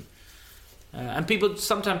reason. And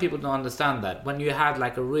sometimes people don't understand that. When you had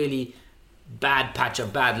like a really bad patch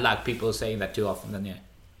of bad luck, people are saying that too often, then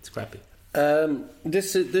it's crappy.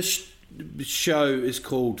 This show is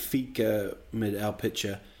called FAQIH mit our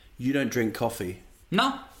picture. You don't drink coffee.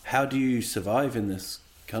 No. How do you survive in this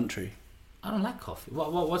country? I don't like coffee.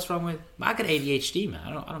 What's wrong with? I got ADHD, man.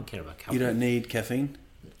 I don't care about coffee. You don't need caffeine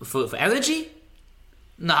for energy?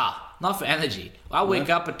 Nah, not for energy. I wake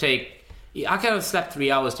up and I kind of slept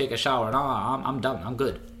 3 hours, take a shower, and I'm done. I'm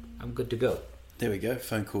good. I'm good to go. There we go.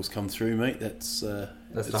 Phone calls come through, mate. That's the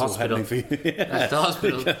hospital. For you. That's the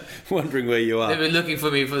hospital. Wondering where you are. They've been looking for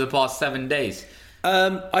me for the past 7 days.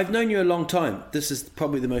 I've known you a long time. This is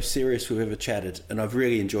probably the most serious we've ever chatted, and I've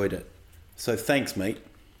really enjoyed it. So thanks, mate.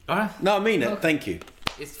 All right. No, I mean it. Thank you.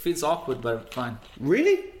 It feels awkward, but fine.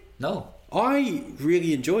 Really? No. I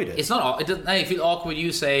really enjoyed it. It's not. It doesn't feel awkward.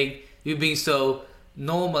 You saying you being so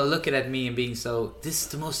normal, looking at me and being so. This is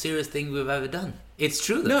the most serious thing we've ever done. It's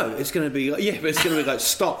true, though. No, it's going to be but it's going to be like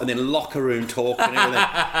stop and then locker room talk and everything.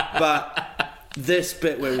 But this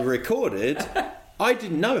bit where we recorded, I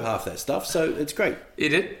didn't know half that stuff, so it's great. You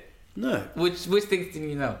did? No. Which things didn't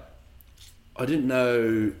you know? I didn't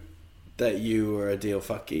know that you were ADEEL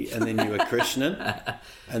FAQIH and then you were Krishnan.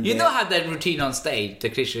 And you had that routine on stage,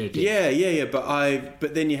 the Krishnan routine. Yeah.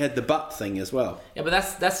 But then you had the butt thing as well. Yeah, but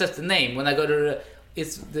that's just the name. When I go to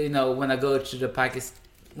when I go to the Pakistan,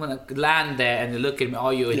 when I land there and they look at me,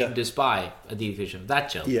 are you a Hindu spy? ADEEL Krishnan,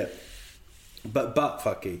 that joke. Yeah. But butt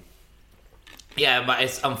FAQIH. Yeah, but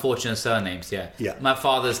it's unfortunate surnames, yeah. My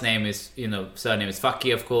father's name is, surname is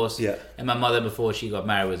FAQIH, of course. Yeah. And my mother, before she got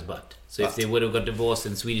married, was Butt. So if they would have got divorced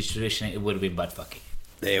in Swedish tradition, it would have been Butt FAQIH.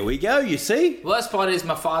 There we go, you see? Worst part is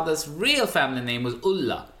my father's real family name was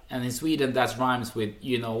Ulla. And in Sweden, that rhymes with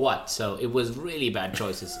you-know-what. So it was really bad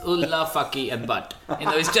choices. Ulla, FAQIH, and Butt.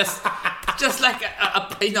 It's just like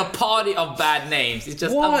a party of bad names. It's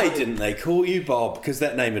just Why didn't they call you Bob? Because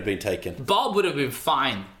that name had been taken. Bob would have been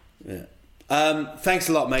fine. Yeah. Thanks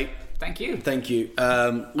a lot, mate. Thank you.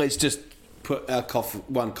 Let's just put our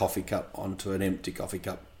one coffee cup onto an empty coffee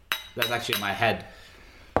cup. That's actually my head.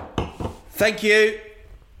 Thank you.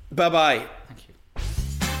 Bye-bye. Thank you.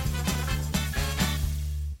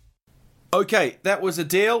 Okay, that was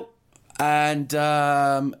ADEEL. And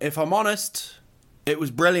if I'm honest, it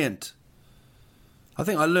was brilliant. I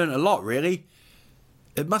think I learned a lot, really.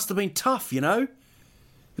 It must have been tough, When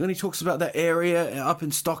he talks about that area up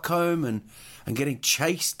in Stockholm and getting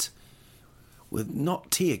chased with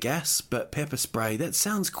not tear gas but pepper spray, that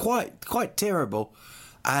sounds quite terrible.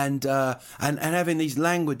 And having these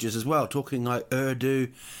languages as well, talking like Urdu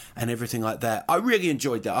and everything like that. I really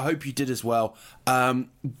enjoyed that. I hope you did as well.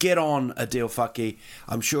 Get on ADEEL FAQIH.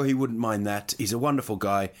 I'm sure he wouldn't mind that. He's a wonderful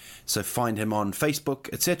guy. So find him on Facebook,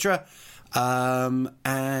 etc.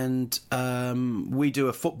 We do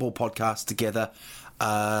a football podcast together.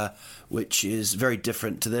 Which is very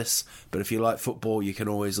different to this. But if you like football, you can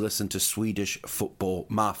always listen to Swedish Football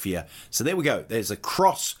Mafia. So there we go. There's a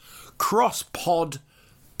cross-pod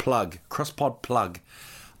plug.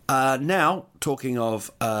 Now, talking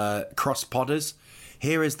of cross-podders,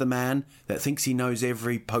 here is the man that thinks he knows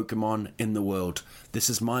every Pokemon in the world. This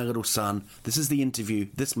is my little son. This is the interview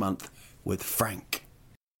this month with Frank.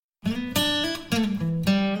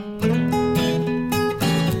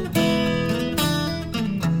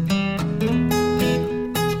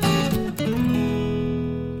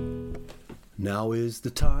 Now is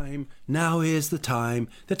the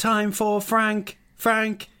time for Frank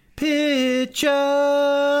Picture.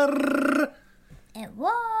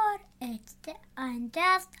 I'm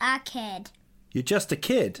just a kid. You're just a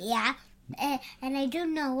kid? Yeah, and I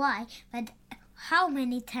don't know why, but how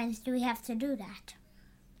many times do we have to do that?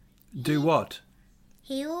 Do what?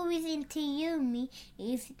 He always interviews me.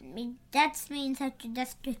 That means that you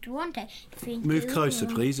just get one time. Move closer,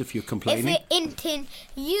 please, if you're complaining. If you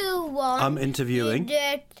interview one... I'm interviewing.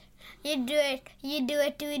 You do it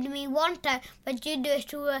with me one time, but you do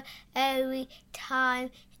it every time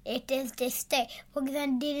it is this day. Because I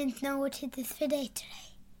didn't know what it is for day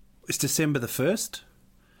today. It's December the 1st.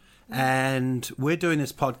 And we're doing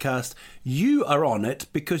this podcast. You are on it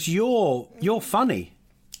because you're funny.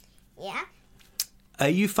 Yeah. Are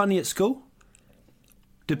you funny at school?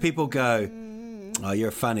 Do people go, oh, you're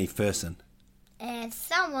a funny person?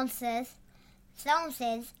 Someone says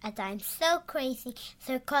that I'm so crazy,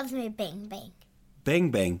 so it calls me Bing Bing. Bing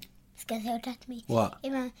Bing? Ska säga what that means? What?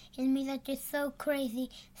 It means that you're so crazy.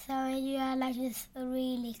 So you are like just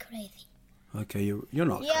really crazy. Okay, you're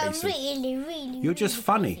not crazy. Really. You're just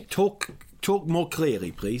funny. Crazy. Talk more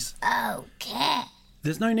clearly, please. Okay.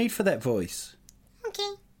 There's no need for that voice.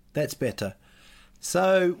 Okay. That's better.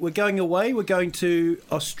 So we're going away. We're going to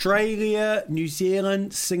Australia, New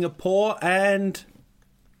Zealand, Singapore, and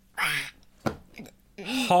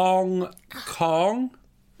Hong Kong.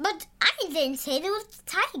 But I didn't say there was a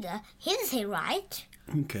tiger. He didn't say right.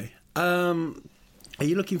 Okay. Are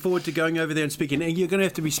you looking forward to going over there and speaking? You're going to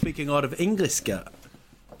have to be speaking a lot of Engelska.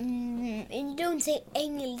 You don't say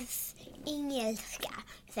Engelska.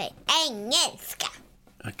 Say Engelska.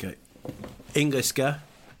 Okay. Engelska.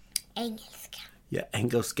 Engelska. Yeah,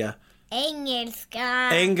 Engelska. Engelska.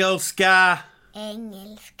 Engelska.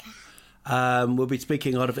 Engelska. We'll be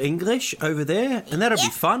speaking a lot of English over there, and that'll be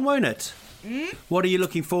fun, won't it? What are you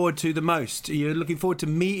looking forward to the most? Are you looking forward to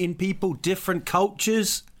meeting people, different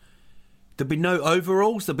cultures? There'll be no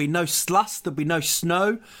overalls, there'll be no slush, there'll be no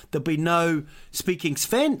snow, there'll be no speaking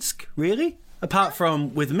svensk, really? Apart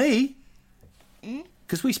from with me,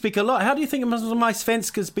 because we speak a lot. How do you think my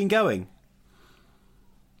svensk has been going?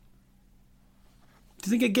 Do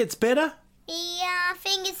you think it gets better? Yeah, I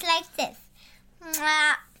think it's like this.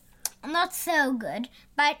 Not so good,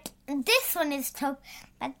 but this one is top.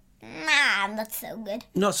 But not so good.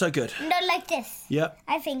 Not so good. Not like this. Yeah.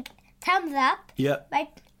 I think thumbs up. Yeah.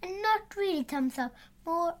 But not really thumbs up.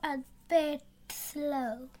 More a bit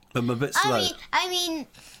slow. I'm a bit slow. I mean,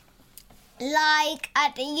 like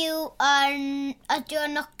you're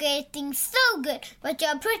not getting so good, but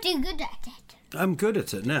you're pretty good at it. I'm good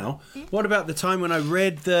at it now. What about the time when I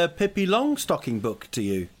read the Pippi Longstocking book to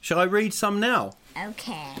you? Shall I read some now?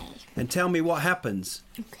 Okay. And tell me what happens.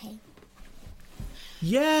 Okay.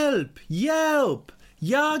 Hjälp! Hjälp!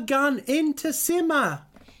 Jag kan inte simma.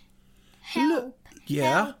 Help.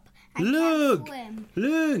 Yeah. Help. I can't swim.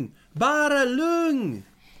 Lugn. Bara lugn.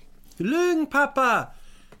 Lugn, pappa.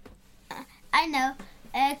 I know.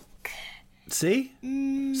 See?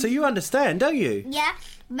 So you understand, don't you? Yeah,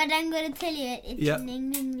 but I'm going to tell you it Yeah. in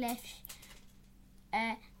English.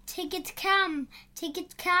 Take it calm,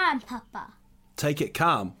 Papa. Take it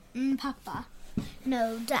calm. Papa.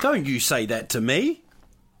 No, Dad. Don't you say that to me.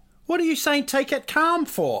 What are you saying take it calm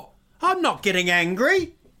for? I'm not getting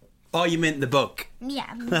angry. Oh, you meant the book.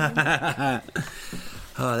 Yeah.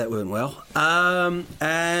 Oh, that went well.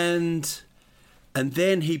 And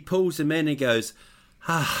then he pulls him in and he goes,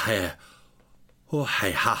 ha hey, oh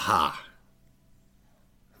hey ha ha.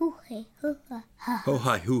 Hoo-hey, hoo-ha-ha. Oh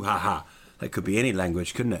hi hoo ha ha. That could be any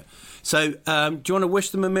language, couldn't it? So, do you want to wish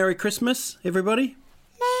them a Merry Christmas, everybody?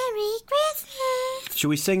 Merry Christmas. Shall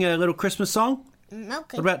we sing a little Christmas song? Okay.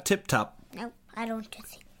 What about Tip Top? No, I don't want to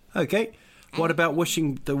sing. Okay. What about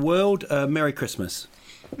wishing the world a Merry Christmas?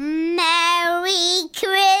 Merry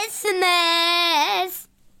Christmas.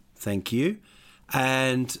 Thank you.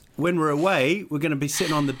 And when we're away, we're going to be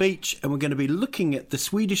sitting on the beach and we're going to be looking at the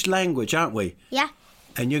Swedish language, aren't we? Yeah.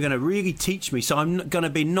 And you're going to really teach me. So I'm going to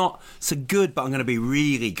be not so good, but I'm going to be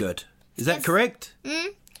really good. Is that correct?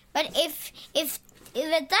 But if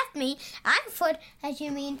that means I thought that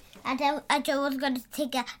you mean that I was going to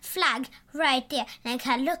take a flag right there and I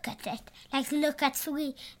can look at it. Like look at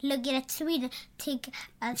Sweden, take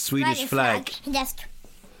a Swedish flag. And just...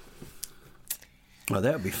 Oh,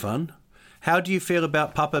 that would be fun. How do you feel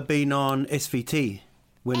about Papa being on SVT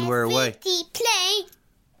when we're away? SVT play.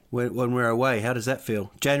 When we're away, how does that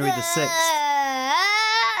feel? January the 6th.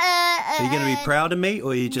 Are you going to be proud of me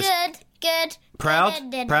or are you just... Good. Proud?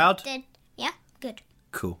 Proud? Yeah, good.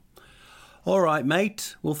 Cool. All right,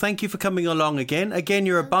 mate. Well, thank you for coming along again. Again,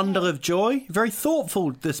 you're a bundle of joy. Very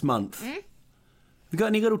thoughtful this month. You got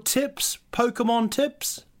any little tips? Pokemon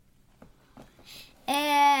tips?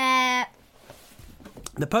 The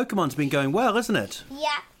Pokemon's been going well, isn't it?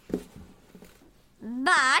 Yeah.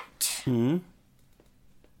 But...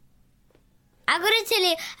 I'm going to tell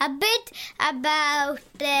you a bit about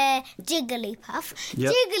Jigglypuff.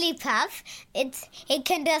 Yep. Jigglypuff, it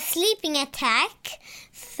can do a sleeping attack.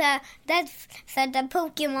 So the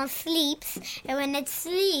Pokemon sleeps, and when it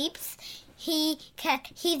sleeps, he's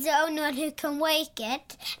the only one who can wake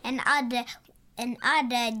it, and other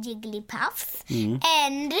Jigglypuffs.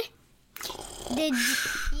 And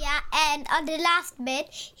on the last bit,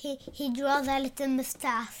 he draws a little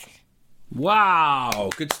moustache. Wow.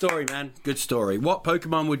 Good story, man. Good story. What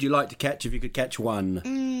Pokemon would you like to catch if you could catch one?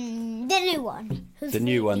 The new one. The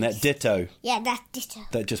new one, that Ditto. Yeah, that Ditto.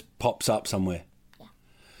 That just pops up somewhere. Yeah.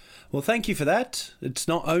 Well, thank you for that. It's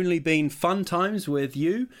not only been fun times with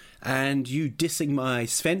you and you dissing my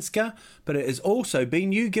Svenska, but it has also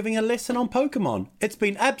been you giving a lesson on Pokemon. It's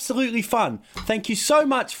been absolutely fun. Thank you so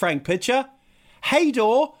much, Frank Pitcher. Hey,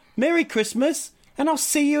 Dor, Merry Christmas, and I'll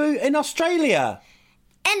see you in Australia.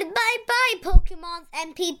 And bye-bye, Pokemons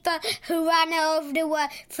and people who ran over the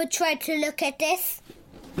world for trying to look at this.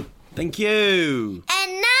 Thank you.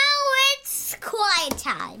 And now it's quiet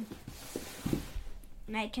time.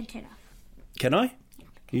 Now you can turn off. Can I? Yeah.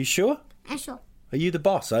 Are you sure? I'm sure. Are you the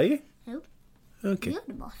boss, are you? Who? Okay. You're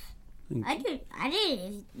the boss. I didn't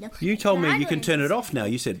know. You told me I you can don't turn it off now.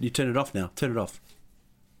 You said you turn it off now. Turn it off.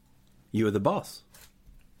 You are the boss.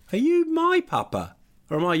 Are you my papa?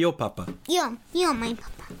 Or am I your papa? You're my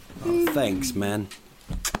papa. Oh, thanks, man.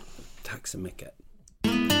 Tack så mycket.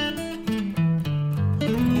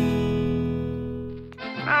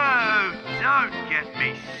 Oh, don't get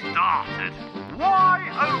me started. Why,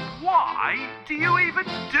 oh why, do you even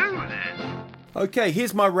do this? Okay,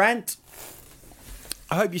 here's my rant.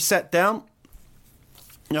 I hope you sat down.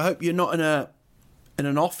 I hope you're not in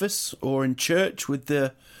an office or in church with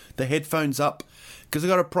the headphones up, because I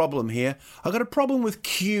got a problem here. I got a problem with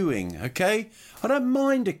queuing, okay? I don't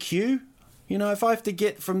mind a queue. You know, if I have to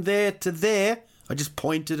get from there to there, I just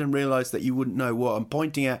pointed and realised that you wouldn't know what I'm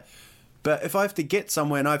pointing at. But if I have to get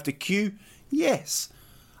somewhere and I have to queue, yes.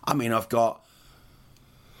 I mean, I've got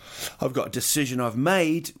a decision I've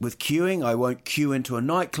made with queuing. I won't queue into a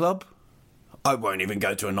nightclub. I won't even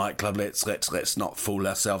go to a nightclub. Let's not fool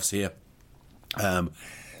ourselves here.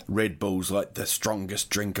 Red Bull's like the strongest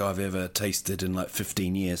drink I've ever tasted in like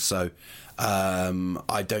 15 years. So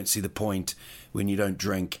I don't see the point when you don't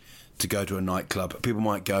drink to go to a nightclub. People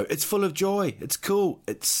might go, it's full of joy. It's cool.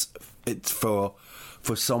 It's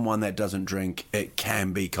for someone that doesn't drink. It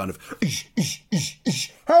can be kind of,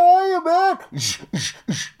 how are you, man?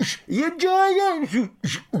 You enjoying it?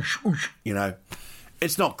 You know,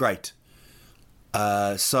 it's not great.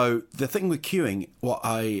 So the thing with queuing, what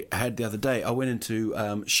I had the other day, I went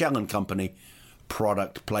into Shell & Company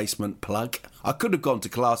product placement plug. I could have gone to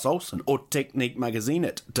Claes Olsen or Technique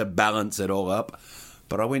Magazine to balance it all up,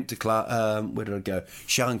 but I went to where did I go?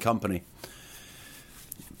 Shell & Company.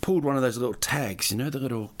 Pulled one of those little tags, you know, the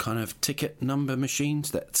little kind of ticket number machines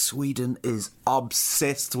that Sweden is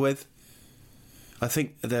obsessed with. I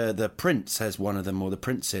think the prince has one of them, or the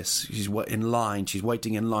princess. She's in line. She's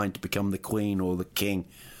waiting in line to become the queen or the king.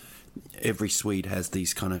 Every Swede has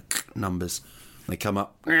these kind of numbers. They come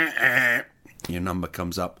up. Your number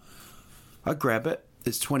comes up. I grab it.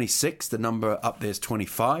 It's 26. The number up there is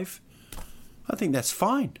 25. I think that's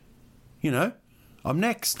fine. You know, I'm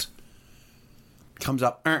next. Comes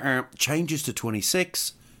up. Changes to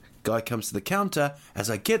 26. Guy comes to the counter.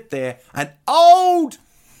 As I get there, an old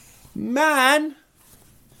man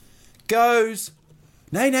goes,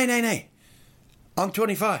 nay, I'm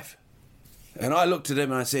 25. And I looked at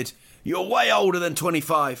him and I said, you're way older than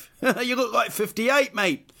 25. You look like 58,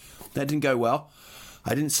 mate. That didn't go well.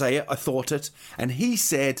 I didn't say it, I thought it. And he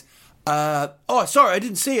said, oh, sorry, I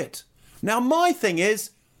didn't see it. Now, my thing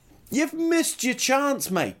is, you've missed your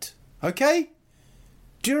chance, mate. Okay?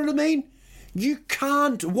 Do you know what I mean? You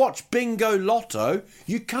can't watch Bingo Lotto.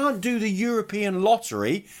 You can't do the European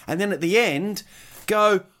lottery and then at the end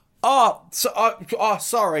go,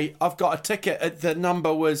 sorry, I've got a ticket. The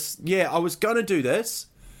number was, I was going to do this.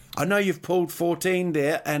 I know you've pulled 14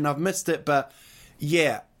 there and I've missed it, but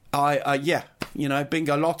you know,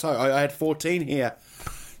 Bingo Lotto, I had 14 here.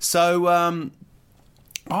 So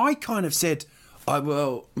I kind of said,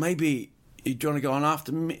 well, maybe, do you want to go on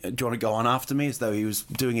after me? Do you want to go on after me? As though he was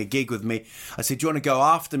doing a gig with me. I said, do you want to go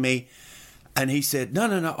after me? And he said,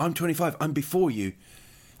 no, I'm 25. I'm before you.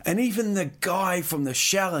 And even the guy from the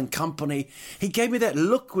Shell & Company, he gave me that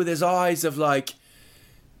look with his eyes of like,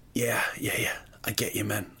 yeah, I get you,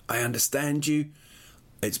 man. I understand you.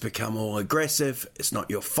 It's become all aggressive. It's not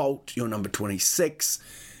your fault. You're number 26.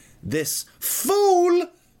 This fool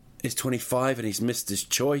is 25 and he's missed his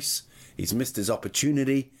choice. He's missed his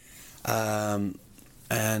opportunity. And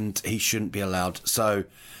he shouldn't be allowed. So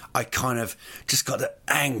I kind of just got that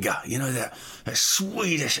anger, you know, that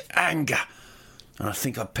Swedish anger. And I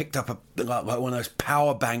think I picked up like one of those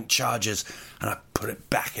power bank chargers and I put it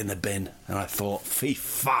back in the bin. And I thought, fy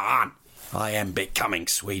fan, I am becoming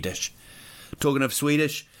Swedish. Talking of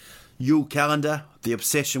Swedish, Yule calendar, the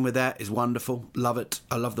obsession with that is wonderful. Love it.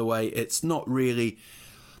 I love the way it's not really...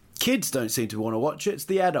 Kids don't seem to want to watch it. It's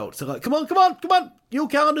the adults. They're like, come on. Yule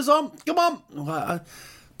calendar's on. Come on. I'm like,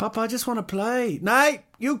 Papa, I just want to play. Nay,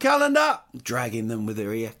 Yule calendar. Dragging them with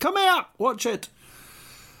their ear. Come here. Watch it.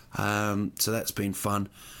 So that's been fun.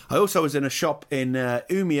 I also was in a shop in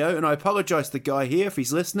Umeå, and I apologise to the guy here if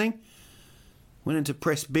he's listening. Went into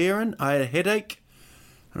Pressbyrån. I had a headache,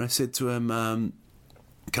 and I said to him,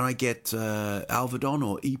 can I get Alvedon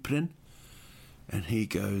or Ipren? And he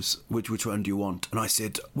goes, which one do you want? And I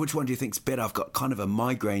said, which one do you think's better? I've got kind of a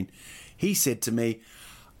migraine. He said to me,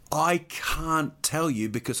 I can't tell you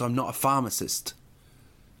because I'm not a pharmacist.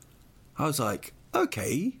 I was like,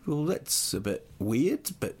 okay, well, that's a bit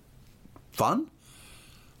weird, but fun.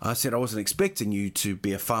 I said I wasn't expecting you to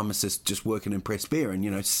be a pharmacist just working in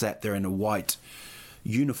Pressbyrån, sat there in a white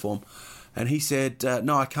uniform. And he said,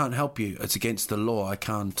 no, I can't help you. It's against the law. I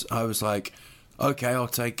can't. I was like, okay, I'll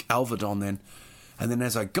take Alvedon then. And then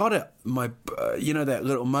as I got it, my, that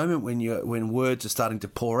little moment when words are starting to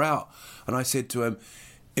pour out. And I said to him,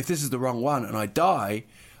 if this is the wrong one and I die,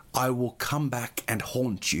 I will come back and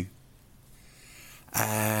haunt you.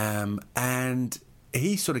 And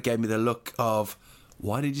he sort of gave me the look of,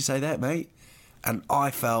 why did you say that, mate? And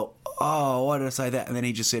I felt, oh, why did I say that? And then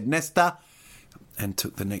he just said, Nesta, and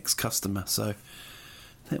took the next customer. So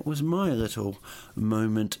that was my little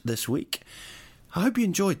moment this week. I hope you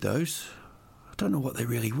enjoyed those. I don't know what they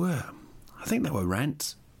really were. I think they were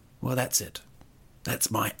rants. Well, that's it. That's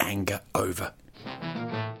my anger over.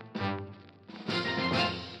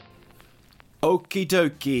 Okie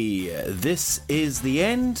dokie. This is the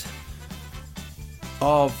end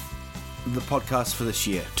of the podcast for this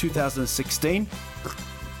year, 2016.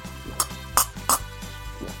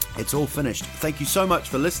 It's all finished. Thank you so much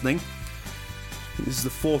for listening. This is the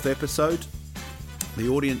 4th episode. The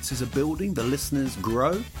audiences are building. The listeners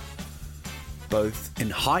grow, both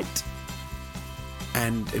in height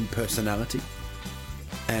and in personality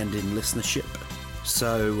and in listenership.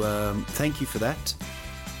 So thank you for that.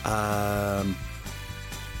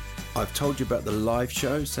 I've told you about the live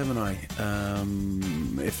shows, haven't I?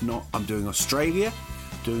 If not, I'm doing Australia,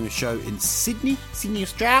 doing a show in Sydney,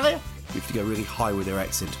 Australia. You have to go really high with their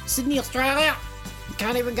accent. Sydney, Australia. You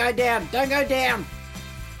can't even go down. Don't go down.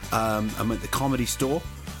 I'm at the Comedy Store,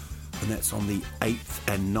 and that's on the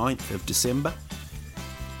 8th and 9th of December.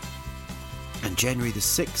 And January the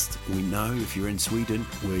 6th, we know if you're in Sweden,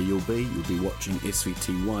 where you'll be watching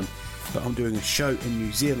SVT 1. But I'm doing a show in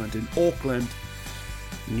New Zealand, in Auckland,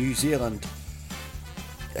 New Zealand,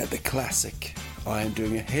 at the Classic. I am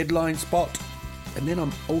doing a headline spot, and then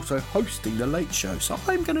I'm also hosting the late show, so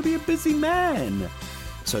I'm going to be a busy man.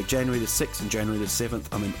 So January the 6th and January the 7th,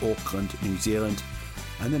 I'm in Auckland, New Zealand,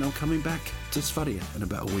 and then I'm coming back to SVT in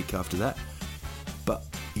about a week after that. But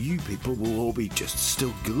you people will all be just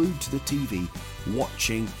still glued to the TV,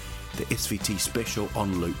 watching the SVT special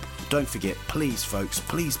on loop. Don't forget, please folks,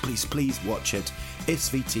 please watch it.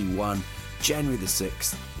 SVT 1, January the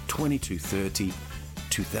 6th, 22:30,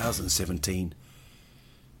 2017.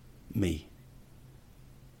 Me.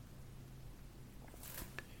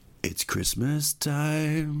 It's Christmas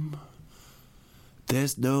time.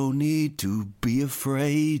 There's no need to be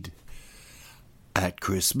afraid. At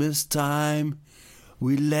Christmas time,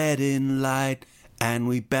 we let in light and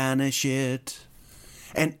we banish it.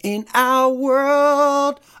 And in our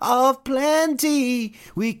world of plenty,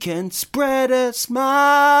 we can spread a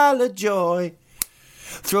smile of joy.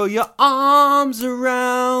 Throw your arms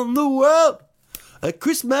around the world at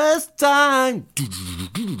Christmas time.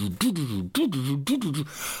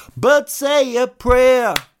 But say a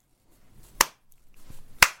prayer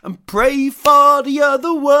and pray for the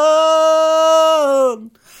other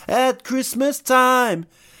one at Christmas time.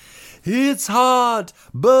 It's hard,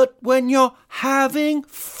 but when you're having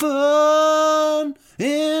fun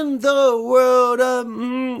in the world of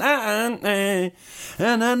and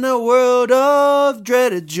in the world of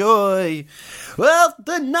dreaded joy, well,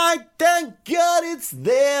 tonight, thank God it's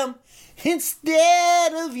them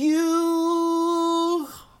instead of you.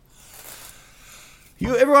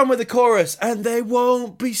 Everyone with the chorus. And they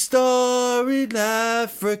won't be starring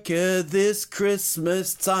Africa this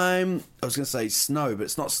Christmas time. I was going to say snow, but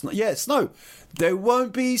it's not snow. Yeah, it's snow. There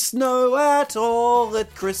won't be snow at all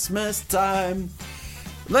at Christmas time.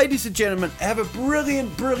 Ladies and gentlemen, have a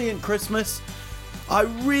brilliant, brilliant Christmas. I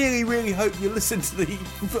really, really hope you listened to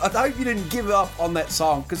I hope you didn't give up on that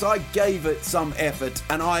song, because I gave it some effort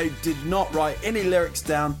and I did not write any lyrics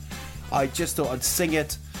down. I just thought I'd sing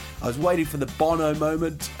it. I was waiting for the Bono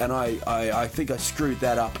moment, and I think I screwed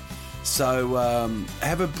that up. So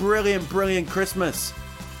have a brilliant, brilliant Christmas.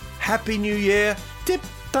 Happy New Year. Tip,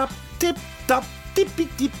 top, tip, top, tippy,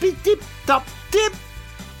 tippy, tip, top, tip,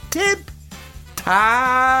 tip,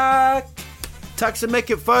 tack. Tack some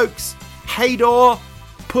make it, folks. Hey door,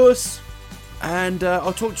 puss, and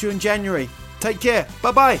I'll talk to you in January. Take care.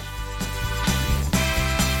 Bye-bye.